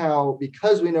somehow,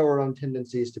 because we know our own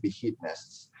tendencies to be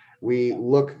hedonists, we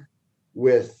look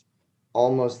with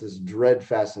almost this dread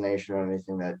fascination on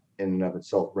anything that in and of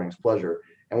itself brings pleasure,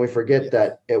 and we forget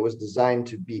that it was designed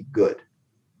to be good.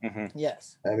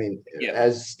 Yes. I mean,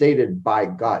 as stated by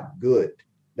God, good.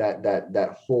 That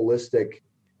holistic,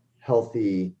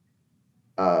 healthy,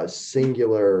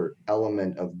 singular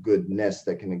element of goodness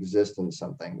that can exist in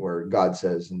something where God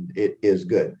says, and it is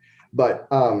good. But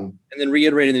and then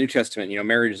reiterate in the New Testament,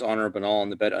 marriage is honorable and all in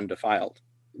the bed undefiled.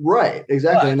 Right,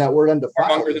 exactly. And that word undefiled,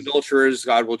 mongers and adulterers,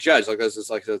 God will judge. Like this is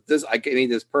like this. I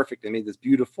made this perfect. I made this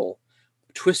beautiful.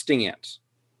 Twisting it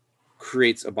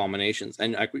creates abominations.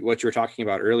 And what you were talking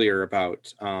about earlier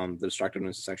about the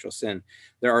destructiveness of sexual sin,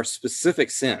 there are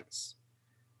specific sins.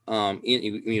 When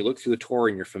you look through the Torah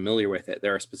and you're familiar with it,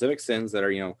 there are specific sins that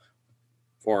are,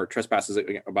 for trespasses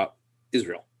about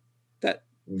Israel that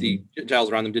the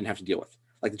Gentiles around them didn't have to deal with.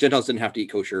 Like the Gentiles didn't have to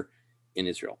eat kosher in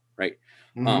Israel, right?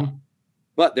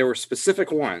 But there were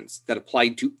specific ones that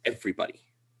applied to everybody,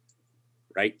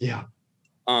 right? Yeah.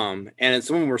 And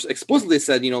some of them were explicitly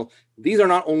said, these are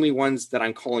not only ones that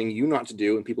I'm calling you not to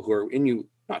do and people who are in you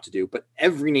not to do, but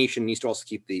every nation needs to also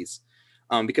keep these.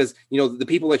 Because, the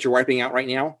people that you're wiping out right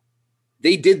now,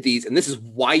 they did these, and this is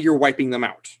why you're wiping them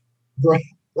out. Right.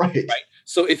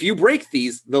 So if you break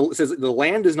these, it says the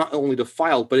land is not only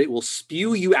defiled, but it will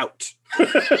spew you out.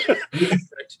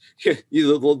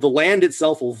 The land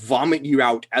itself will vomit you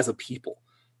out as a people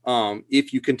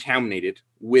if you contaminate it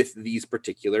with these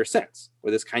particular sins,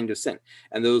 or this kind of sin.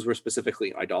 And those were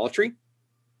specifically idolatry,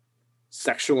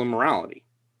 sexual immorality.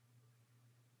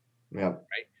 Yeah.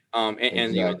 Right.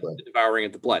 And the devouring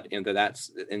of the blood, and that's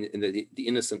the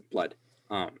innocent blood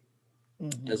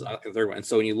as a third one. And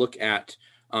so when you look at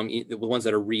the ones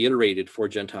that are reiterated for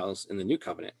Gentiles in the New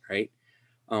Covenant, right?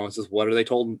 It says, what are they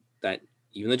told that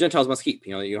even the Gentiles must keep?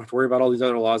 You don't have to worry about all these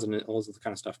other laws and all this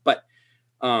kind of stuff. But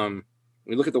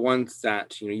we look at the ones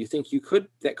that you think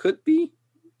that could be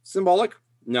symbolic.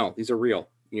 No, these are real.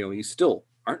 You still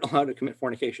aren't allowed to commit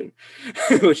fornication,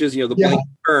 which is the blanket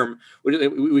term.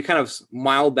 We kind of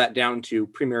miled that down to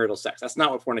premarital sex. That's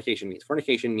not what fornication means.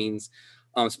 Fornication means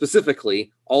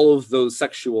specifically all of those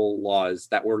sexual laws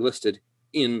that were listed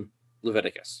in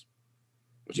Leviticus,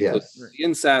 which includes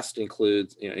incest,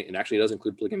 includes it actually does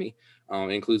include polygamy,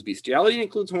 it includes bestiality, it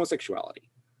includes homosexuality.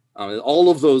 All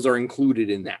of those are included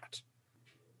in that.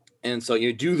 And so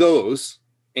you do those,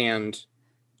 and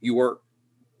you are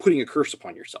putting a curse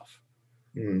upon yourself.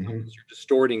 You're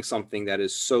distorting something that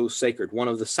is so sacred, one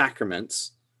of the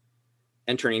sacraments,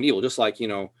 and turning evil. Just like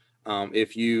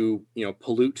if you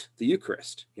pollute the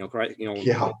Eucharist,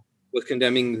 with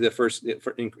condemning the first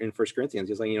in First Corinthians,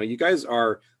 he's like, you guys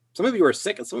are, some of you are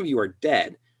sick and some of you are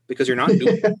dead because you're not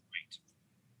doing it right.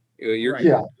 You're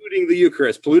polluting the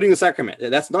Eucharist, polluting the sacrament.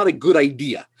 That's not a good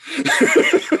idea.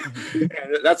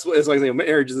 That's what it's like.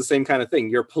 Marriage is the same kind of thing.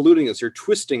 You're polluting this. You're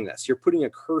twisting this. You're putting a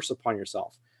curse upon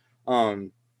yourself.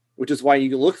 Which is why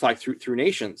you look like through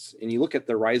nations and you look at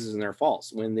their rises and their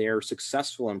falls. When they're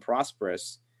successful and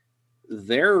prosperous,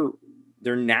 their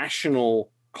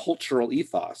national cultural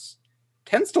ethos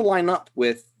tends to line up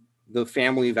with the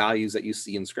family values that you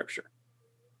see in Scripture.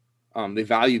 They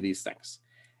value these things.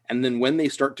 And then when they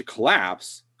start to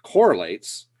collapse,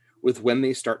 correlates with when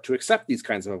they start to accept these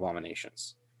kinds of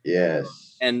abominations.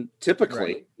 Yes. And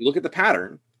typically, you look at the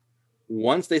pattern,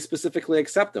 once they specifically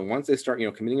accept them, once they start,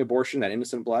 committing abortion, that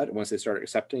innocent blood, once they start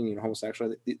accepting,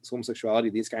 homosexuality,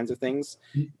 these kinds of things,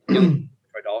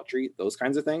 idolatry, those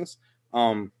kinds of things,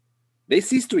 they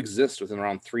cease to exist within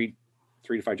around 3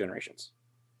 to 5 generations,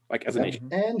 like as a nation.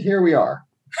 And here we are.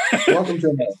 Welcome to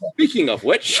America. Speaking of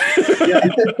which,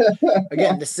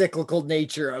 again, the cyclical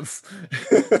nature of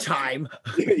time.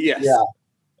 Yes. Yeah.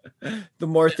 The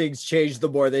more things change, the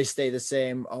more they stay the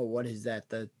same. Oh, what is that?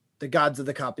 The Gods of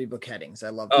the Copybook Headings. I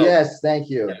love that. Yes, thank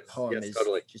you. That poem is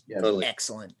totally. just Totally.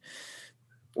 excellent.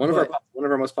 One of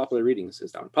our most popular readings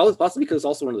is that one. Possibly because it's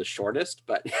also one of the shortest,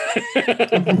 but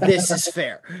this is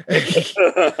fair.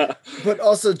 But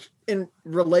also in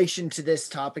relation to this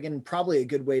topic, and probably a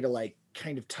good way to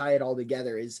kind of tie it all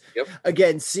together is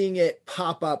again seeing it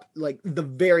pop up like the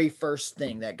very first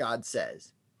thing that God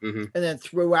says. And then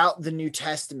throughout the New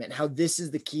Testament, how this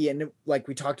is the key. And like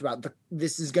we talked about,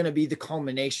 this is going to be the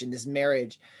culmination, this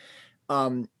marriage.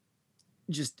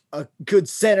 Just a good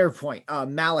center point.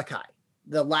 Malachi,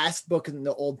 the last book in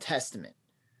the Old Testament.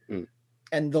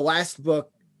 And the last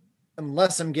book,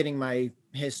 unless I'm getting my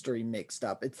history mixed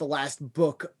up, it's the last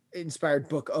inspired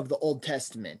book of the Old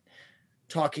Testament,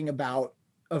 talking about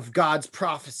of God's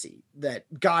prophecy that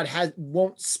God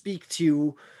won't speak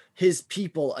to his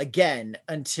people again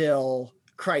until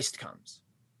Christ comes,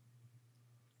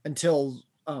 until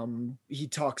he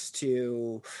talks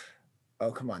to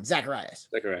Zacharias.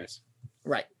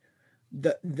 Right.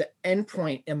 The end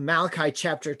point in Malachi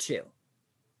chapter 2,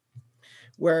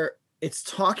 where it's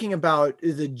talking about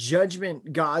the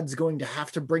judgment God's going to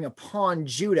have to bring upon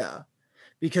Judah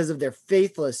because of their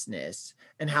faithlessness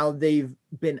and how they've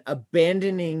been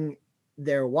abandoning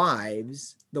their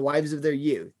wives, the wives of their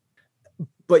youth.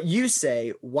 But you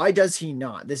say, why does he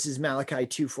not? This is Malachi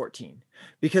 2:14.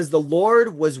 Because the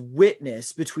Lord was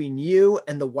witness between you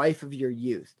and the wife of your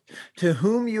youth, to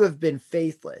whom you have been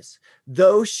faithless,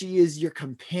 though she is your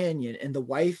companion and the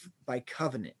wife by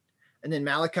covenant. And then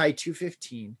Malachi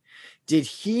 2:15. Did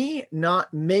he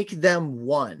not make them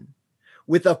one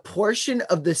with a portion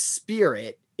of the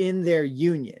Spirit in their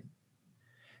union?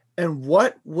 And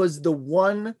what was the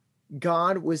one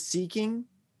God was seeking?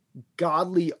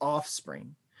 Godly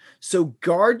offspring. So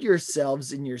guard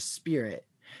yourselves in your spirit,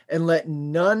 and let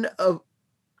none of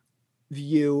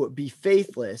you be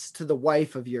faithless to the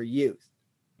wife of your youth.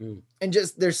 And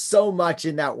just there's so much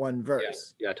in that one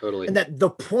verse. Yeah, totally. And that the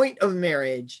point of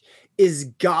marriage is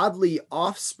godly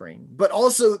offspring, but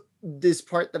also this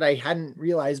part that I hadn't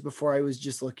realized before I was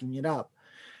just looking it up,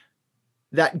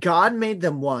 that God made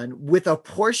them one with a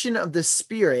portion of the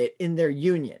Spirit in their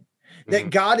union.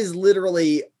 That God is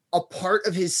literally a part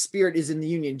of his Spirit is in the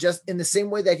union, just in the same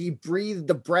way that he breathed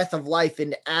the breath of life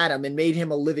into Adam and made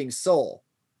him a living soul.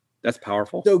 That's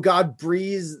powerful. So God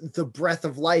breathes the breath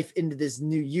of life into this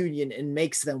new union and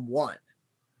makes them one.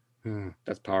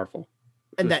 That's powerful.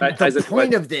 And that the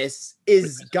point of this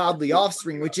is godly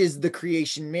offspring, which is the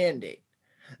creation mandate.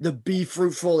 The be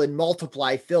fruitful and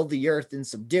multiply, fill the earth and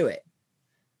subdue it.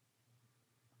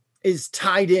 is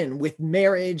tied in with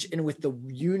marriage and with the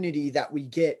unity that we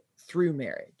get through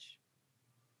marriage.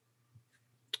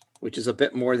 Which is a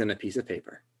bit more than a piece of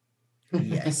paper.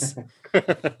 Yes.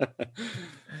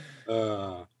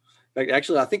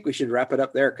 Actually, I think we should wrap it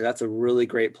up there, because that's a really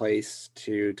great place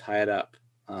to tie it up,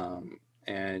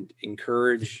 and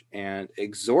encourage and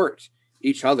exhort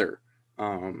each other.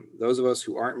 Those of us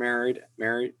who aren't married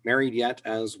yet,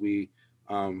 as we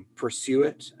pursue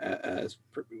it, as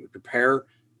we prepare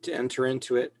to enter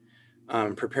into it,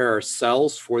 prepare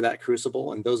ourselves for that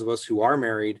crucible, and those of us who are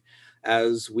married,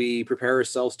 as we prepare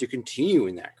ourselves to continue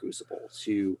in that crucible,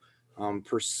 to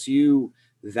pursue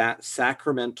that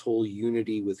sacramental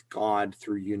unity with God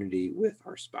through unity with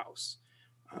our spouse,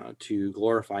 to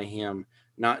glorify him,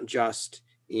 not just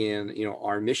in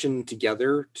our mission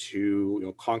together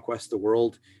to conquest the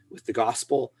world with the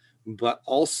gospel, but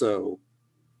also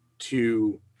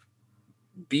to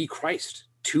be Christ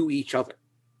to each other,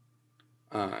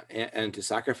 and to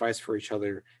sacrifice for each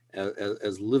other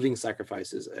as living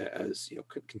sacrifices, as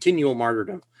continual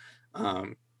martyrdom,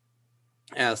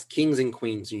 as kings and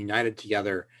queens united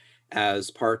together as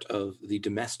part of the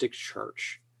domestic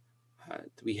church.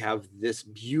 We have this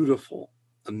beautiful,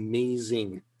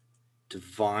 amazing,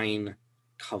 divine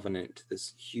covenant,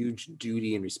 this huge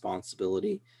duty and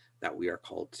responsibility that we are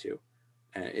called to.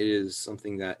 And it is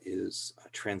something that is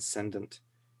transcendent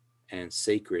and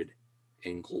sacred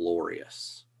and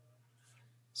glorious.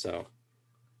 So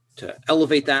to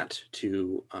elevate that,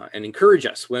 to and encourage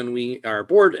us when we are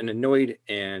bored and annoyed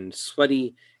and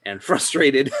sweaty and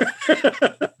frustrated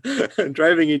and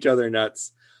driving each other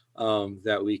nuts,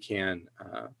 that we can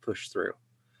push through.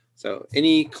 So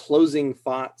any closing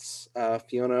thoughts,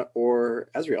 Fiona or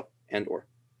Azriel, and or?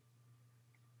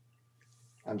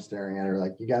 I'm staring at her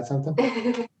like, you got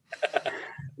something?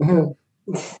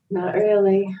 Not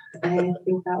really. I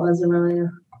think that was a really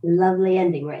lovely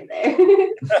ending right there.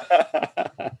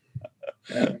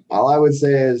 All I would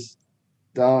say is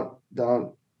don't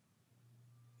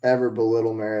ever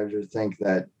belittle marriage or think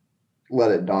that,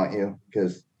 let it daunt you,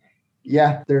 because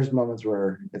there's moments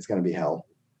where it's going to be hell.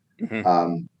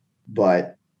 Mm-hmm.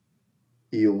 But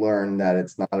you learn that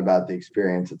it's not about the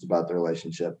experience, it's about the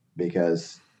relationship,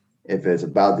 because if it's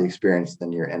about the experience,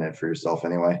 then you're in it for yourself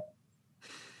anyway.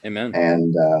 Amen.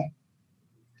 And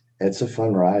it's a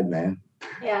fun ride, man.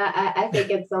 Yeah, I think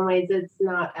in some ways it's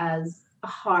not as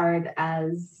hard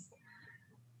as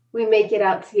we make it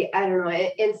out to be. I don't know,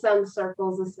 in some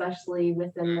circles, especially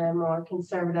within the more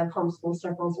conservative homeschool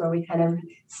circles, where we kind of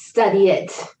study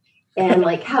it and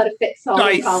like how to fix all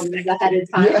the problems ahead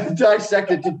of time. Yeah,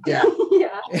 dissect it to death.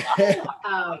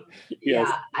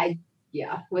 Yes. I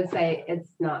would say it's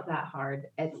not that hard.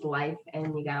 It's life,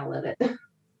 and you gotta live it.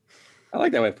 I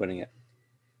like that way of putting it.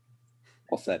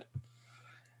 Well said.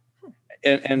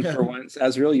 And for once,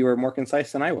 Azriel, you were more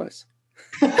concise than I was.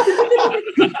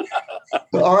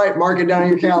 All right, mark it down on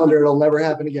your calendar. It'll never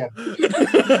happen again.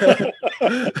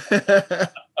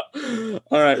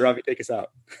 All right, Robbie, take us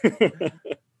out.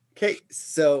 Okay,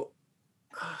 so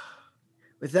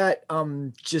with that,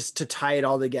 just to tie it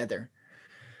all together,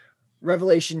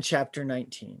 Revelation chapter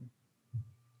 19.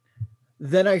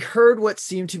 Then I heard what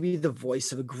seemed to be the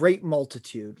voice of a great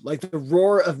multitude, like the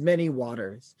roar of many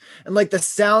waters, and like the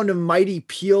sound of mighty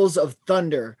peals of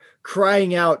thunder,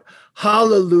 crying out,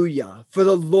 Hallelujah, for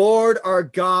the Lord our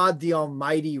God, the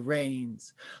Almighty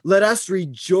reigns. Let us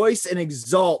rejoice and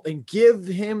exult and give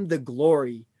him the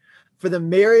glory. For the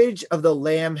marriage of the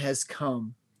Lamb has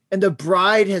come, and the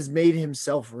bride has made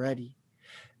himself ready.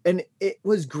 And it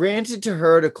was granted to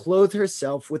her to clothe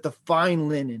herself with the fine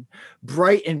linen,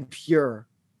 bright and pure.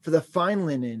 For the fine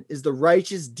linen is the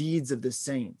righteous deeds of the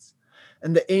saints.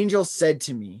 And the angel said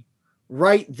to me,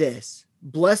 write this,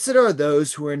 blessed are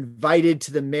those who are invited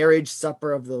to the marriage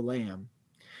supper of the Lamb.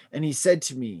 And he said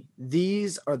to me,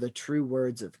 these are the true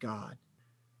words of God.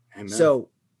 Amen. So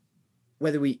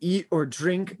whether we eat or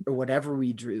drink or whatever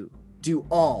we do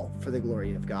all for the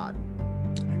glory of God.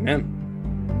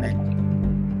 Amen. Amen.